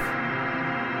stuff.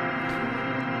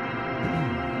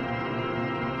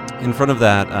 In front of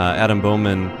that, Adam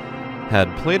Bowman had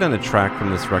played on a track from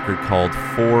this record called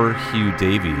For Hugh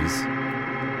Davies.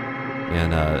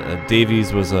 And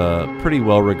Davies was a pretty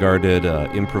well-regarded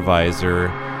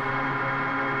improviser.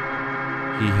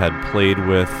 He had played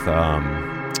with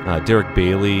Derek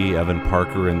Bailey, Evan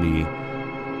Parker in the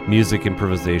Music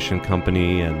Improvisation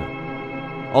Company, and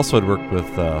also had worked with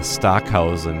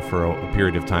Stockhausen for a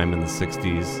period of time in the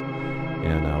 60s,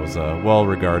 and was a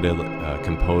well-regarded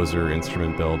composer,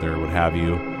 instrument builder, what have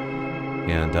you,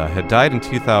 and had died in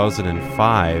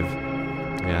 2005,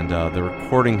 and the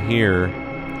recording here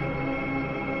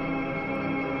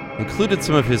included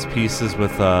some of his pieces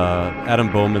with Adam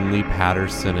Bowman, Lee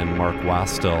Patterson, and Mark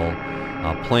Wastel,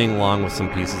 playing along with some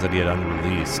pieces that he had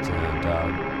unreleased,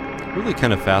 and really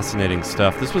kind of fascinating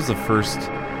stuff. This was the first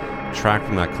track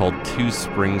from that called 2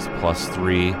 Springs Plus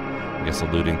 3, I guess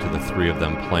alluding to the three of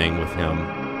them playing with him.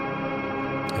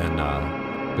 and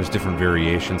there's different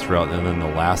variations throughout. And then the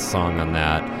last song on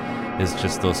that is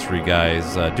just those three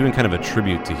guys doing kind of a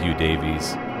tribute to Hugh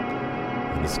Davies.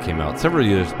 And this came out several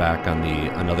years back on the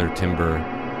Another Timber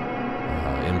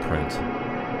imprint.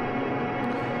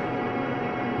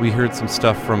 We heard some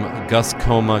stuff from Gus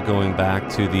Coma going back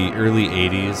to the early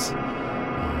 80s.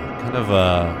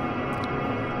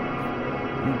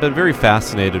 Been very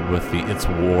fascinated with the It's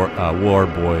War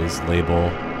Boys label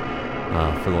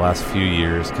for the last few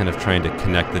years, kind of trying to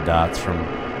connect the dots from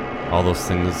all those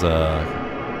things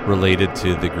related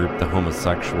to the group The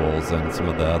Homosexuals and some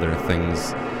of the other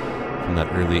things from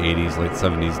that early 80s, late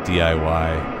 70s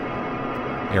DIY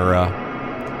era.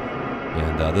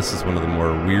 And this is one of the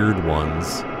more weird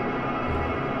ones.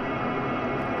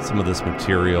 Some of this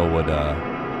material would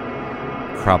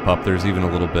crop up. There's even a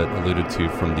little bit alluded to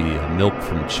from the Milk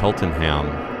from Cheltenham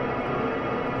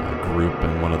group,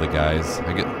 and one of the guys,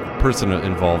 the person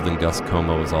involved in Gus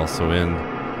Coma was also in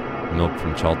Milk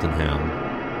from Cheltenham.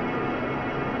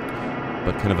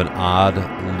 But kind of an odd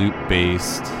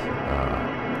loop-based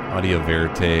audio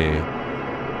verite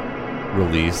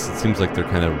release. It seems like they're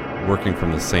kind of working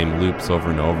from the same loops over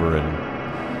and over and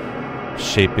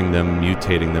shaping them,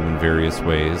 mutating them in various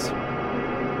ways.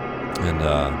 And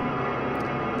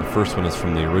the first one is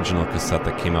from the original cassette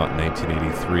that came out in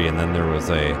 1983, and then there was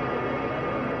a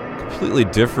completely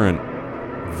different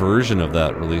version of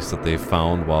that release that they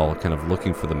found while kind of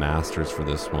looking for the masters for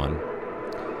this one.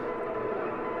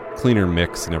 Cleaner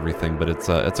mix and everything, but it's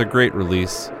a great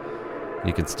release.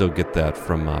 You can still get that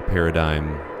from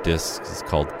Paradigm Discs. It's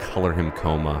called Color Him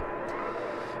Coma.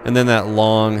 And then that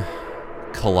long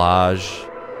collage,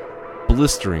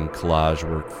 blistering collage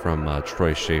work from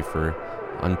Troy Schaefer,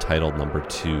 Untitled number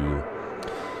 2.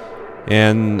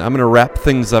 And I'm going to wrap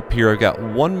things up here. I've got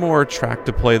one more track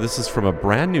to play. This is from a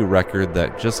brand new record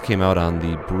that just came out on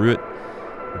the Bruit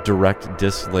Direct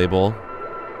Disc label.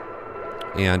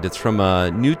 And it's from a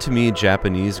new to me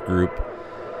Japanese group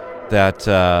that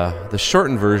the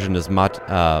shortened version is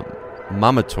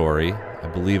Mamatori. I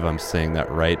believe I'm saying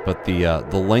that right, but the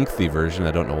lengthy version,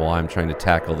 I don't know why I'm trying to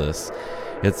tackle this.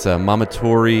 It's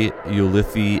Mamatori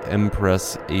Ulithi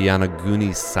Empress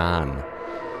Yanaguni-san.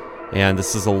 And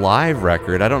this is a live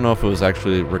record. I don't know if it was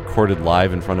actually recorded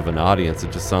live in front of an audience.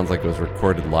 It just sounds like it was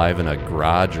recorded live in a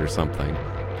garage or something.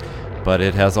 But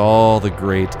it has all the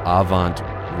great avant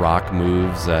rock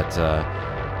moves that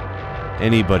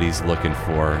anybody's looking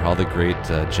for. All the great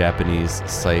Japanese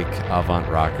psych avant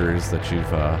rockers that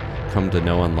you've come to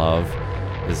know and love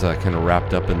is kind of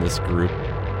wrapped up in this group.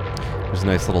 There's a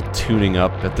nice little tuning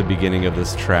up at the beginning of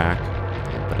this track,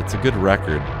 but it's a good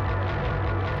record.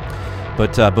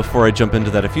 But before I jump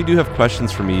into that, if you do have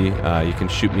questions for me, you can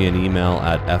shoot me an email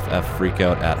at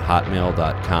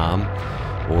fffreakout@hotmail.com.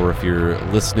 Or if you're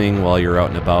listening while you're out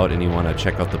and about and you want to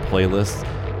check out the playlist,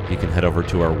 you can head over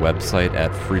to our website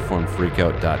at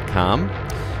freeformfreakout.com.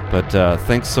 But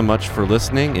thanks so much for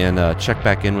listening, and check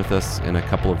back in with us in a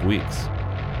couple of weeks.